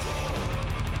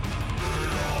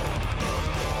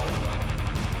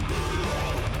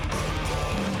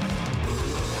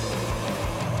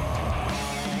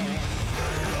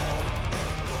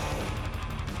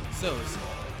 So,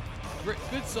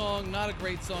 good song, not a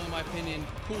great song in my opinion.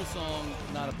 Cool song,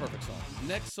 not a perfect song.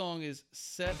 Next song is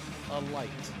Set a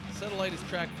Light. Set a Light is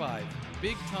track 5.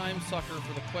 Big time sucker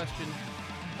for the question.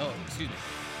 Oh, excuse me.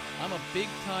 I'm a big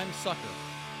time sucker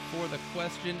for the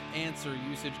question answer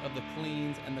usage of the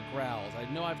cleans and the growls.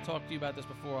 I know I've talked to you about this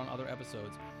before on other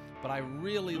episodes, but I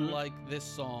really like this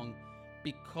song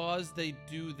because they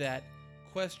do that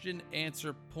question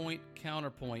answer point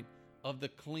counterpoint of the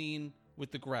clean with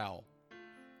the growl.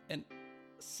 And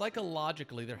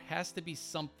psychologically, there has to be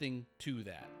something to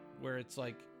that, where it's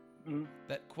like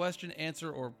that question answer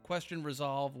or question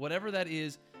resolve, whatever that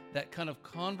is, that kind of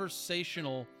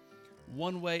conversational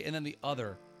one way and then the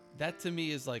other. That to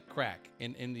me is like crack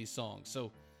in these songs.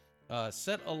 So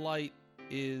Set a Light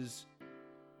is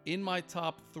in my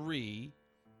top 3.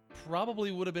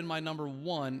 Probably would have been my number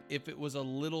 1 if it was a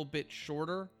little bit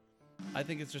shorter. I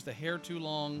think it's just a hair too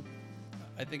long.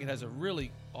 I think it has a really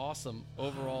awesome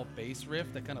overall bass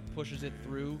riff that kind of pushes it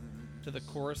through to the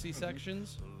chorusy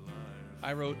sections.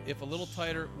 I wrote, if a little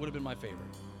tighter, would have been my favorite.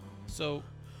 So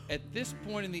at this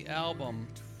point in the album,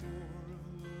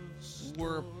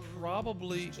 we're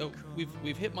probably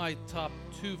we've hit my top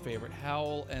 2 favorite,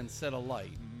 Howl and Set a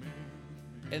Light,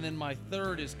 and then my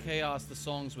third is Chaos, the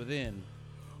Songs Within.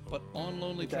 But On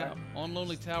Lonely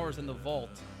Towers and The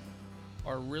Vault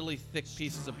are really thick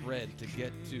pieces of bread to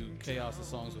get to Chaos, the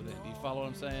Songs Within. Do you follow what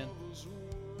I'm saying?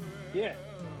 Yeah.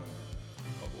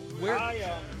 Where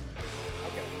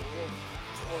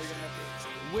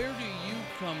do you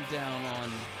come down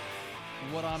on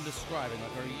what I'm describing?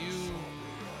 Like, are you,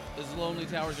 is Lonely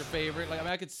Towers your favorite? Like, I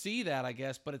mean, I could see that, I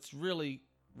guess, but it's really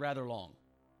rather long.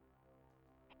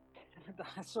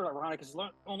 That's sort of ironic because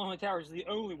On Lonely Towers is the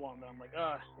only one that I'm like,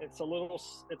 it's a little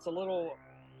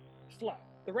slow.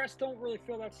 The rest don't really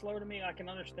feel that slow to me. I can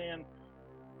understand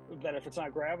that if it's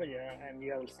not grabbing you and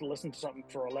you have to listen to something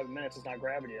for 11 minutes, it's not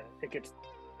grabbing you. It gets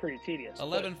pretty tedious.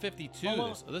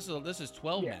 11:52. This is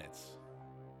 12 minutes.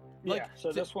 Like, yeah.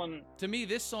 So this one, to me,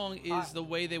 this song is the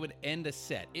way they would end a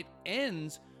set. It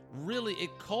ends really.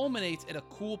 It culminates at a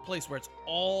cool place where it's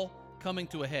all coming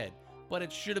to a head. But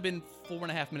it should have been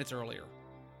 4.5 minutes earlier.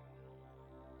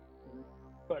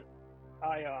 But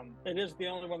it is the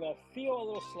only one that I feel a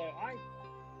little slow.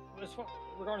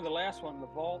 Regarding the last one, The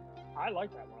Vault, I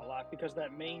like that one a lot because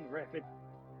that main riff,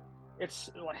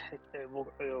 it's like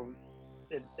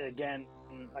it again,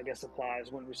 I guess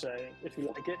applies when we say if you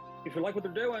like what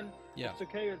they're doing, it's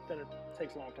okay that it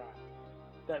takes a long time.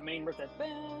 That main riff, that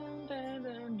dun, dun,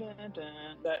 dun, dun,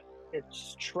 dun, that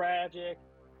it's tragic.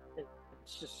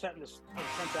 It's just setting this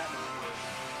intense atmosphere.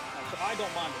 So I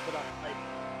don't mind it, but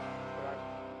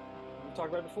we talked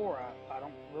about it before. I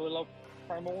don't really love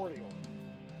Primordial.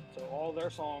 So all their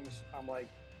songs, I'm like,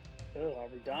 are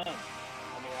we done? I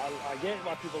mean, I get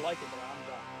why people like it, but I'm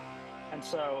done. And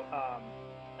so, I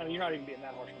mean, you're not even being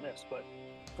that harsh on this, but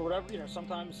for whatever,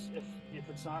 sometimes if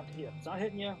it's not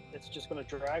hitting you, it's just going to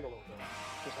drag a little bit.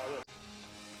 Just how it is.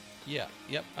 Yeah,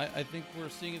 yep. I think we're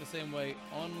seeing it the same way.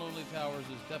 On Lonely Towers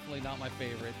is definitely not my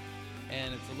favorite,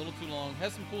 and it's a little too long.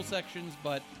 Has some cool sections,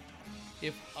 but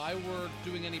if I were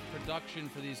doing any production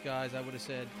for these guys, I would have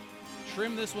said,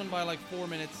 trim this one by like 4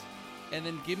 minutes, and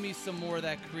then give me some more of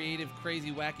that creative,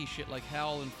 crazy, wacky shit like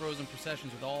Howl and Frozen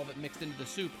Processions with all of it mixed into the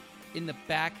soup in the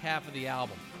back half of the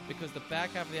album. Because the back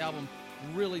half of the album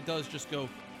really does just go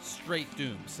straight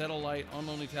Doom. Set a Light, On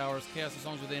Lonely Towers, Chaos, the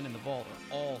Songs Within, and The Vault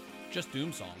are all just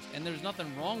Doom songs. And there's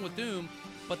nothing wrong with Doom,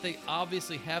 but they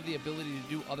obviously have the ability to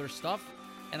do other stuff,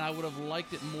 and I would have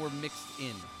liked it more mixed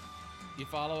in. You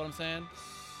follow what I'm saying?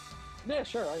 Yeah,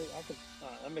 sure. I could.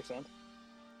 That makes sense.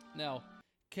 Now,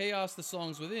 Chaos, the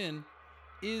Songs Within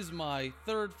is my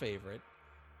third favorite.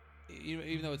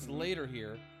 Even though it's later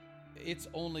here, it's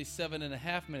only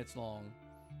 7.5 minutes long,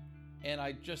 and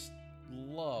I just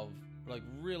love, like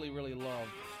really, really love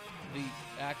the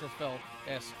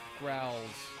Ackerfeld-esque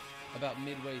growls about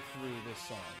midway through this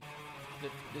song.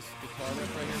 This guitar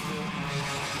riff right here too.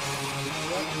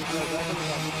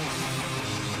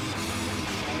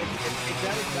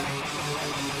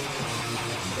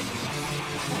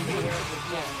 It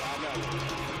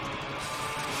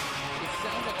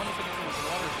sounds like almost like it's in a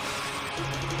water.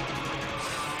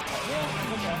 Yeah,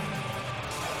 okay.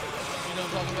 You know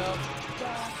what I'm talking about?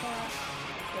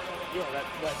 Yeah,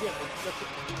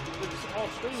 it's all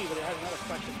stringy, but it has another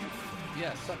question.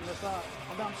 Yes. Something that's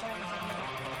I'm sorry.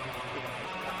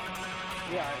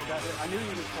 Yeah, I knew you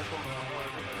would touch on.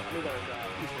 I knew that was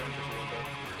piece of interesting.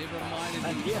 It reminded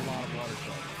me of a lot of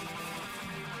Watershed.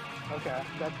 Okay,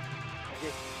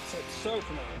 it's so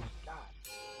familiar. God,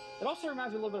 it also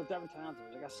reminds me a little bit of Devin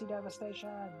Townsend. Like I see Devastation.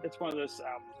 It's one of those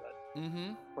albums that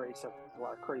Mm-hmm. where he said a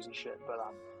lot of crazy shit. But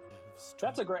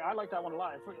that's a great. I like that one a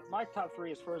lot. My top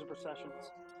 3 is Frozen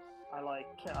Processions. I like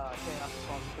Chaos and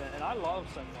Constant, and I love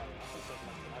Second Life. I think Second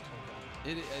Life's an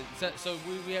excellent game. So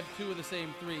we have 2 of the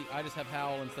same 3. I just have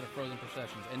Howl instead of Frozen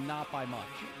Processions, and not by much.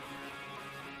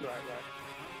 Right.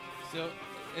 So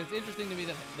it's interesting to me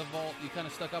that the Vault you kind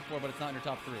of stuck up for, but it's not in your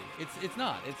top 3. It's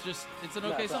not. It's an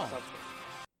okay song.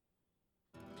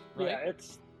 Right? Yeah,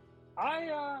 it's.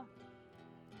 I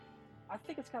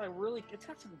think it's got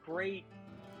some great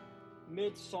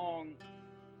mid-song,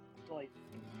 like,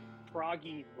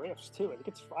 proggy riffs too.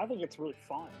 I think it's really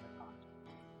fun.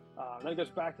 Then it goes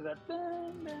back to that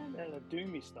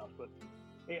doomy stuff, but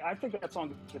I think that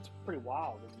song gets pretty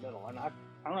wild in the middle, and I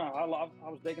don't know. I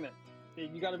was digging it.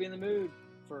 You got to be in the mood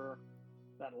for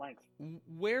that length.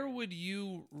 Where would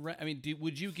you?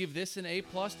 Would you give this an A+?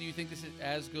 Do you think this is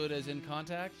as good as In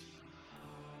Contact?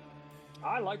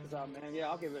 I like this album, man. Yeah,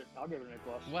 I'll give it an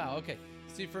A+. Wow. Okay.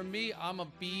 See, for me, I'm a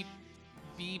B+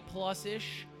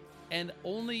 ish, and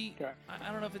only okay.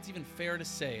 I don't know if it's even fair to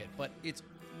say it, but it's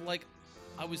like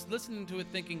I was listening to it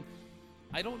thinking,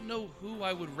 I don't know who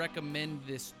I would recommend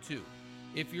this to.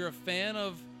 If you're a fan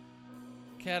of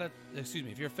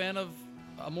if you're a fan of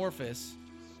Amorphous,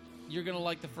 you're gonna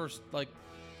like the first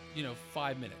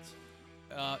 5 minutes.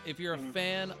 If you're a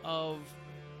fan of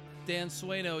Dan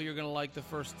Sueno, you're gonna like the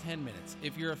first 10 minutes.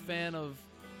 If you're a fan of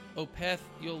Opeth,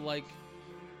 you'll like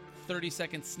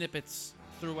 30-second snippets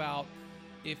throughout.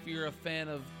 If you're a fan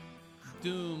of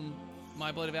Doom,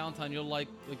 My Bloody Valentine, you'll like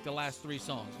the last 3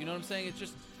 songs. You know what I'm saying?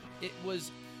 It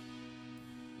was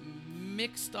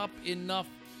mixed up enough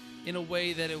in a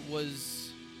way that it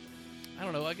was, I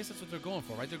don't know, I guess that's what they're going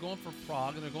for, right? They're going for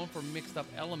prog and they're going for mixed up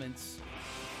elements,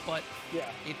 but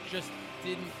it just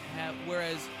didn't have,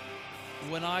 whereas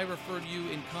when I referred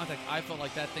you In Contact, I felt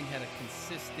like that thing had a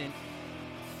consistent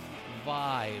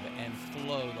vibe and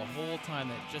flow the whole time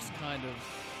that just kind of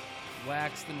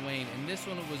waxed and waned. And this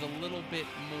one was a little bit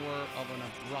more of an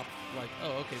abrupt, like,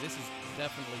 oh, okay, this is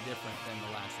definitely different than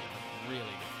the last one. Like,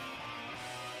 really different.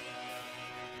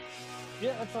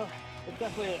 Yeah, it's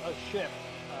definitely a shift.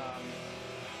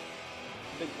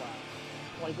 Big time.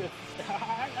 Like,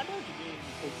 I know what you mean,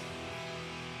 because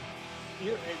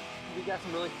you got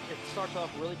some really, it starts off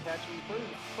really catchy.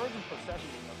 Frozen Procession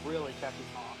is a really catchy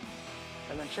song.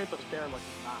 And then Shape of Stare like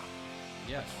not.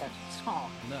 Yes. A catchy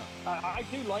song. No. I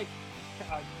do like Shape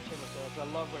of Stare.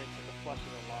 I love when it's the flesh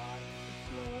is alive.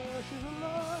 Flesh is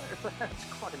alive. It's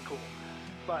fucking cool.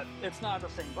 But it's not the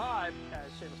same vibe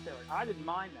as Shape of Stare. I didn't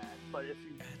mind that, but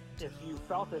if you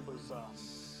felt it was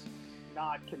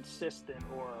not consistent,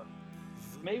 or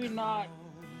maybe not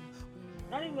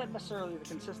even that necessarily the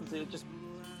consistency,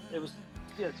 it was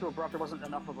too abrupt. There wasn't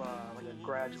enough of a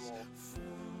gradual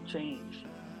change,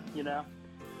 you know.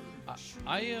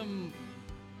 I am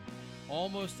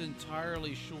almost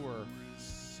entirely sure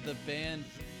the band,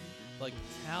 like,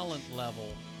 talent level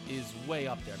is way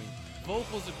up there. I mean,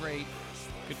 vocals are great,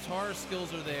 guitar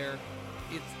skills are there.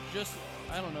 It's just,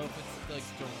 I don't know if it's like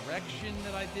direction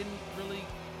that I didn't really,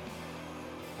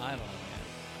 I don't know,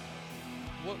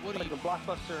 man. What like a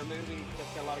blockbuster movie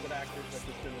that's got a lot of good actors that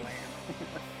just didn't land.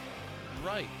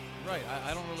 Right.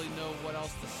 I don't really know what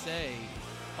else to say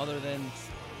other than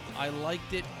I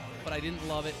liked it, but I didn't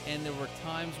love it, and there were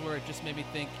times where it just made me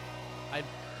think I'd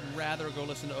rather go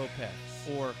listen to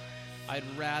Opeth, or I'd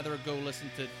rather go listen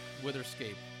to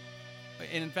Witherscape.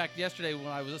 And in fact, yesterday when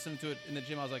I was listening to it in the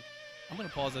gym, I was like, I'm going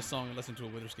to pause this song and listen to a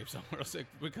Witherscape song real quick,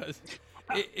 because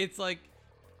it's like,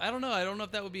 I don't know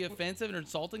if that would be offensive and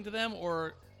insulting to them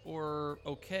or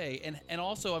okay. And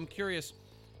also, I'm curious,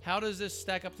 how does this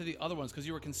stack up to the other ones? Because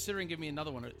you were considering giving me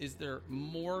another one. Is there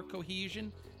more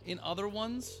cohesion in other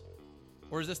ones?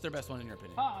 Or is this their best one in your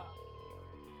opinion?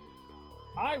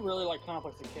 I really like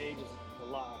Complex of Cages a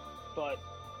lot, but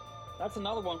that's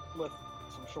another one with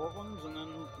some short ones and then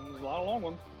a lot of long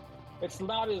ones. It's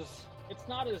not as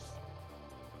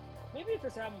maybe if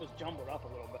this album was jumbled up a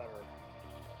little better,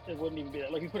 it wouldn't even be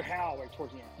that. Like, you put Howl right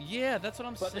towards the end. Yeah, that's what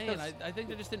I'm saying. I think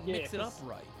they just didn't mix it up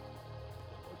right.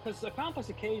 Because the Complex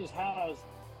of Cages has,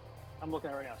 I'm looking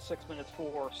at it right now, 6 minutes,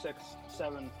 4, 6,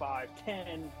 7, 5,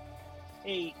 10,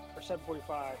 8, or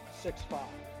 7:45, 6, 5.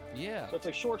 Yeah. So it's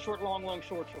like short, long,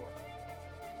 short.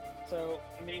 So,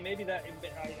 I mean, maybe that,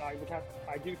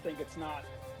 I do think it's not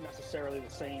necessarily the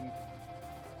same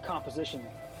composition,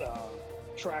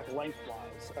 track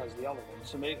length-wise as the other ones.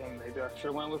 So maybe I should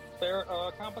have went with their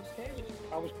Complex Cages.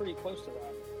 I was pretty close to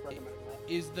that. Recommending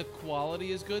that. Is the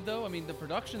quality as good, though? I mean, the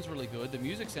production's really good. The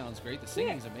music sounds great. The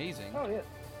singing's amazing. Oh, yeah.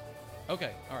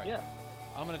 Okay, all right. Yeah.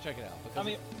 I'm going to check it out. I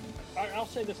mean, I'll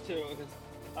say this, too, because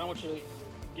I don't want you to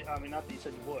I mean, not that you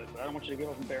said you would, but I don't want you to give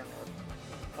up on Barren.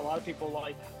 A lot of people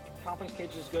like Complex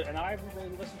Cages is good, and I haven't really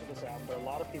listened to this album, but a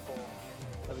lot of people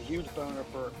have a huge boner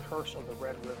for Curse of the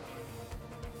Red River.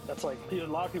 That's like, a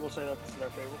lot of people say that's their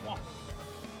favorite one.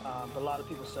 But a lot of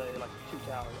people say like Two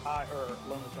Towers, or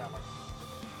Lonely Tower.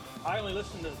 I only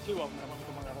listened to two of them, and I went with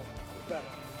the one that was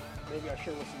better. Maybe I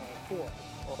should listen to four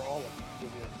or all of them to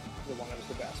give you the one that was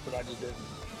the best, but I just didn't.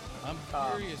 I'm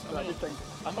curious.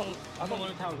 I thought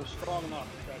Lonely Tower was strong enough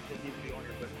that it needed to be on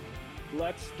here, but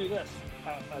let's do this.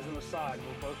 As an aside,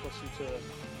 we'll both listen to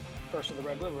Curse of the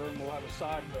Red River, and we'll have a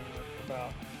side thing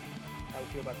about how we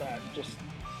feel about that. Just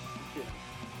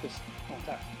on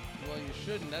text. Well, you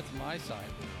shouldn't. That's my side.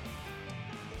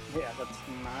 Yeah, that's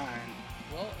mine.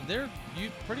 Well, they're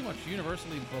pretty much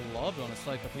universally beloved on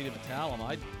Encyclopedia Metallum.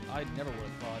 I never would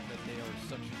have thought that they are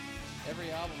such.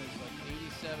 Every album is like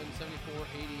 87, 74,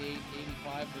 88,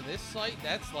 85 for this site.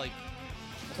 That's like.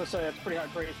 As I say, that's pretty high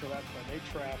praise for that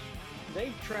site.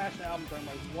 They trash albums on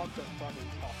like once and probably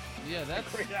top. Yeah,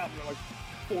 that's a great album, like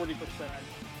 40%.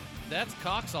 That's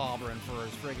Coxalbrin for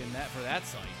his friggin' for that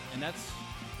site, and that's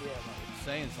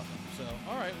saying something. So,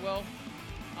 all right, well,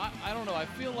 I don't know. I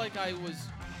feel like I was.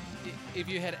 If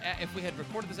we had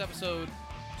recorded this episode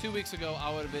 2 weeks ago,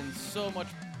 I would have been so much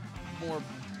more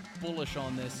bullish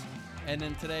on this. And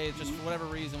then today, just for whatever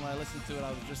reason, when I listened to it,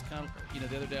 I was just kind of,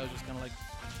 the other day, I was just kind of like.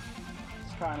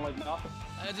 It's kind of like nothing.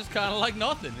 Just kind of like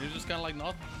nothing. It was just kind of like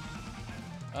nothing.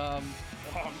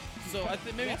 So I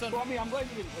think maybe it's. Well, I mean, I'm glad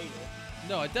you didn't hate it.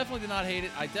 No, I definitely did not hate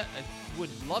it. I would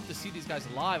love to see these guys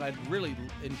live. I'd really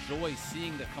enjoy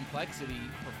seeing the Complexity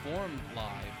perform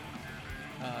live.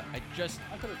 I could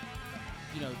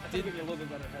have, give you a little bit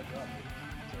better heads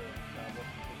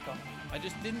up. I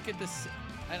just didn't get this,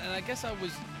 and I guess I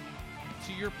was,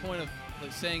 to your point of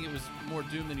like saying it was more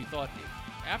doomed than you thought.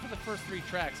 After the first 3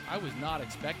 tracks, I was not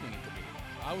expecting it to be.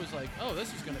 I was like, oh,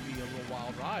 this is going to be a little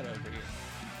wild ride over here,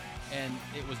 and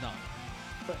it was not.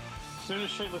 But as soon as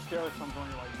Shapeless Garrett comes on,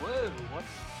 you're like, whoa, what's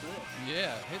this?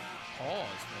 Yeah, hit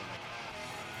pause for a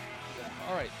minute.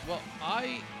 All right, well,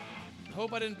 I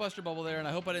hope I didn't bust your bubble there, and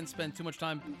I hope I didn't spend too much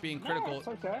time being critical. No, it's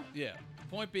okay. Yeah.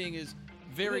 Point being is,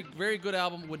 very, very good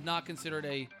album. Would not consider it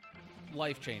a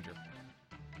life changer.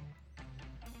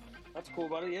 That's cool,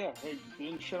 buddy. Yeah. Hey, you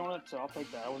didn't shit on it, so I'll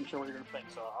take that. I wasn't sure what you were going to think,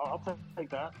 so I'll take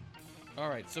that. All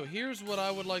right. So here's what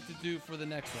I would like to do for the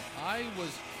next one. I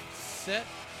was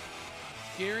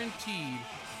guaranteed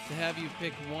to have you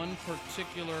pick one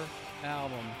particular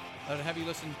album, to have you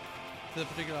listen to the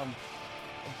particular album,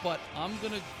 but I'm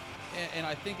going to. And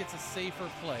I think it's a safer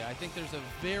play. I think there's a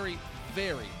very,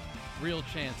 very real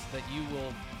chance that you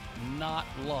will not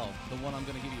love the one I'm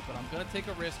going to give you. But I'm going to take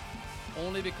a risk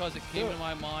only because it came to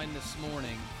my mind this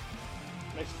morning.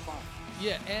 Makes it fun.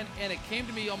 Yeah, and it came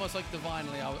to me almost like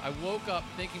divinely. I woke up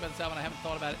thinking about this album, and I haven't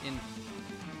thought about it in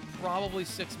probably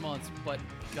 6 months. But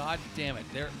God damn it,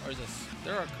 there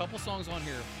are a couple songs on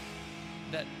here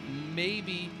that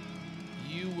maybe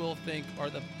you will think are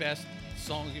the best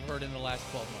songs you've heard in the last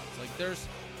 12 months. Like,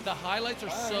 the highlights are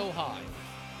so high.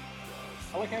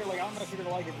 I like how you're like, I don't know if you're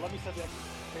gonna like it, but let me set the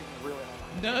expectations really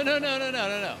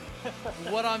high.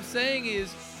 No. What I'm saying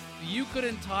is, you could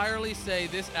entirely say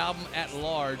this album at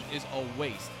large is a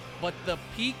waste, but the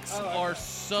peaks are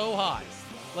so high.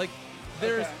 Like,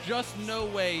 there's just no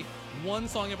way one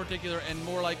song in particular, and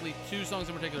more likely 2 songs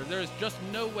in particular, there is just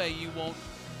no way you won't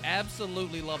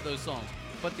absolutely love those songs.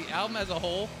 But the album as a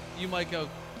whole, you might go,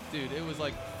 dude, it was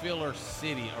like filler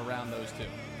city around those 2.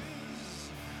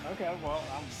 Okay, well,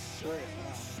 I'm curious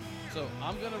now. So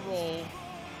I'm going to roll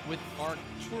with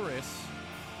Arcturus,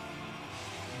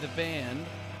 the band,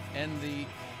 and the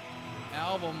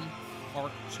album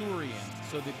Arcturian.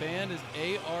 So the band is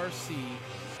Arcturus,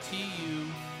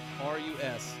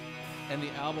 and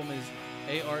the album is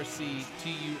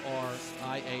Arcturian.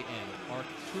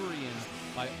 Arcturian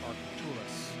by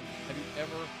Arcturus. Have you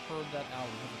ever heard that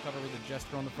album? Have you covered with a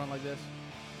jester on the front like this?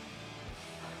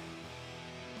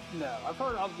 No, I've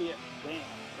heard of the band,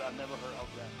 but I've never heard of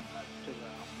that particular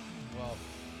album. Well,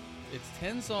 it's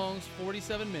 10 songs,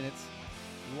 47 minutes,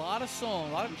 a lot of songs,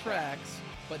 a lot of tracks,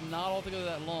 but not altogether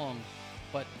that long.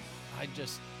 But I'm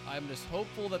just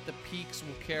hopeful that the peaks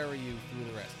will carry you through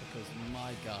the rest, because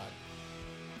my God.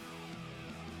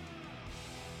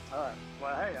 All right.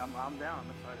 Well, hey, I'm down.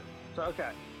 I'm excited. So,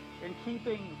 okay.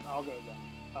 I'll go then.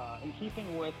 In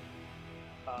keeping with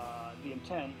the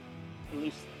intent, at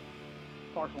least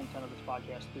partial intent of this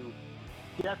podcast, to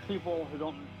get people who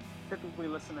don't typically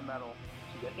listen to metal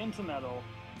to get into metal,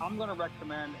 I'm going to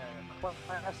recommend a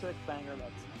classic banger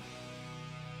that's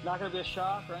not going to be a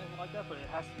shock or anything like that, but it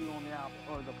has to be on the album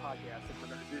or the podcast if we're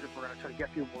going to try to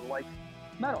get people to like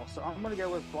Metal. So I'm going to go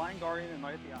with Blind Guardian and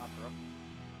Night at the Opera.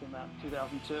 Came out in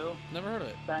 2002. Never heard of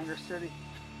it. Banger City.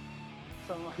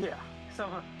 Some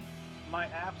of my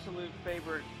absolute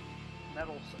favorite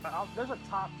metal. There's a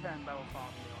top 10 metal song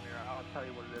on here. I'll tell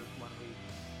you what it is when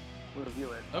we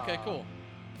review it. Okay, cool.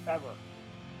 Ever.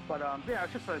 But yeah,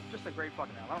 it's just a great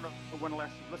fucking album. I don't know when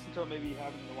last listen to it. Maybe you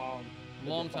haven't in a while.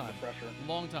 Long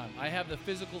time. I have the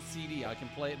physical CD. I can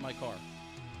play it in my car.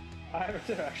 I have it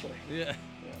too, actually. Yeah.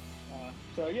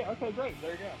 So yeah, okay, great.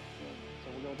 There you go.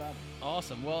 So we'll go with that.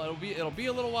 Awesome. Well, it'll be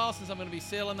a little while since I'm going to be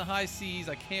sailing the high seas.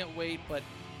 I can't wait, but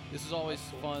this is always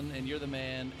fun, and you're the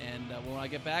man. And when I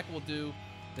get back, we'll do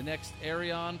the next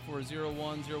Arion for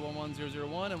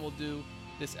 01011001, and we'll do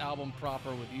this album proper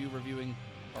with you reviewing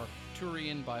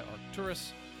Arcturian by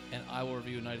Arcturus, and I will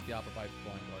review Night at the Opera by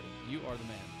Blind Guardian. You are the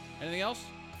man. Anything else?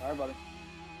 All right, buddy.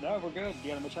 No, we're good. Do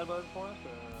you have a Mitch Hedberg for us?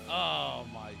 Oh,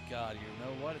 my God. You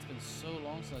know what? It's been so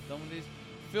long since I've done one of these.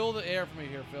 Fill the air for me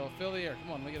here, Phil. Fill the air.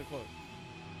 Come on, let me get a quote.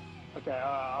 Okay,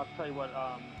 I'll tell you what.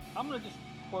 I'm going to just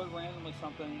quote randomly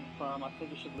something from I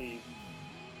Think You Should Leave.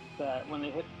 That when they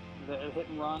hit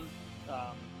and run,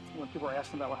 when people were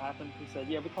asking about what happened, he said,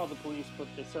 yeah, we called the police, but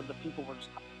they said the people were just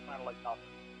kind of like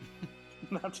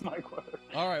nothing. That's my quote.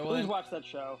 All right, well, please watch that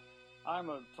show. I'm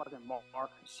a fucking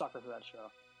sucker for that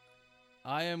show.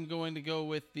 I am going to go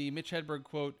with the Mitch Hedberg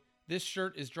quote, "This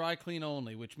shirt is dry clean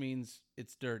only," which means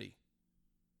it's dirty.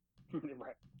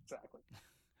 Right, exactly.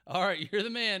 All right, you're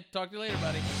the man. Talk to you later,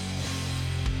 buddy.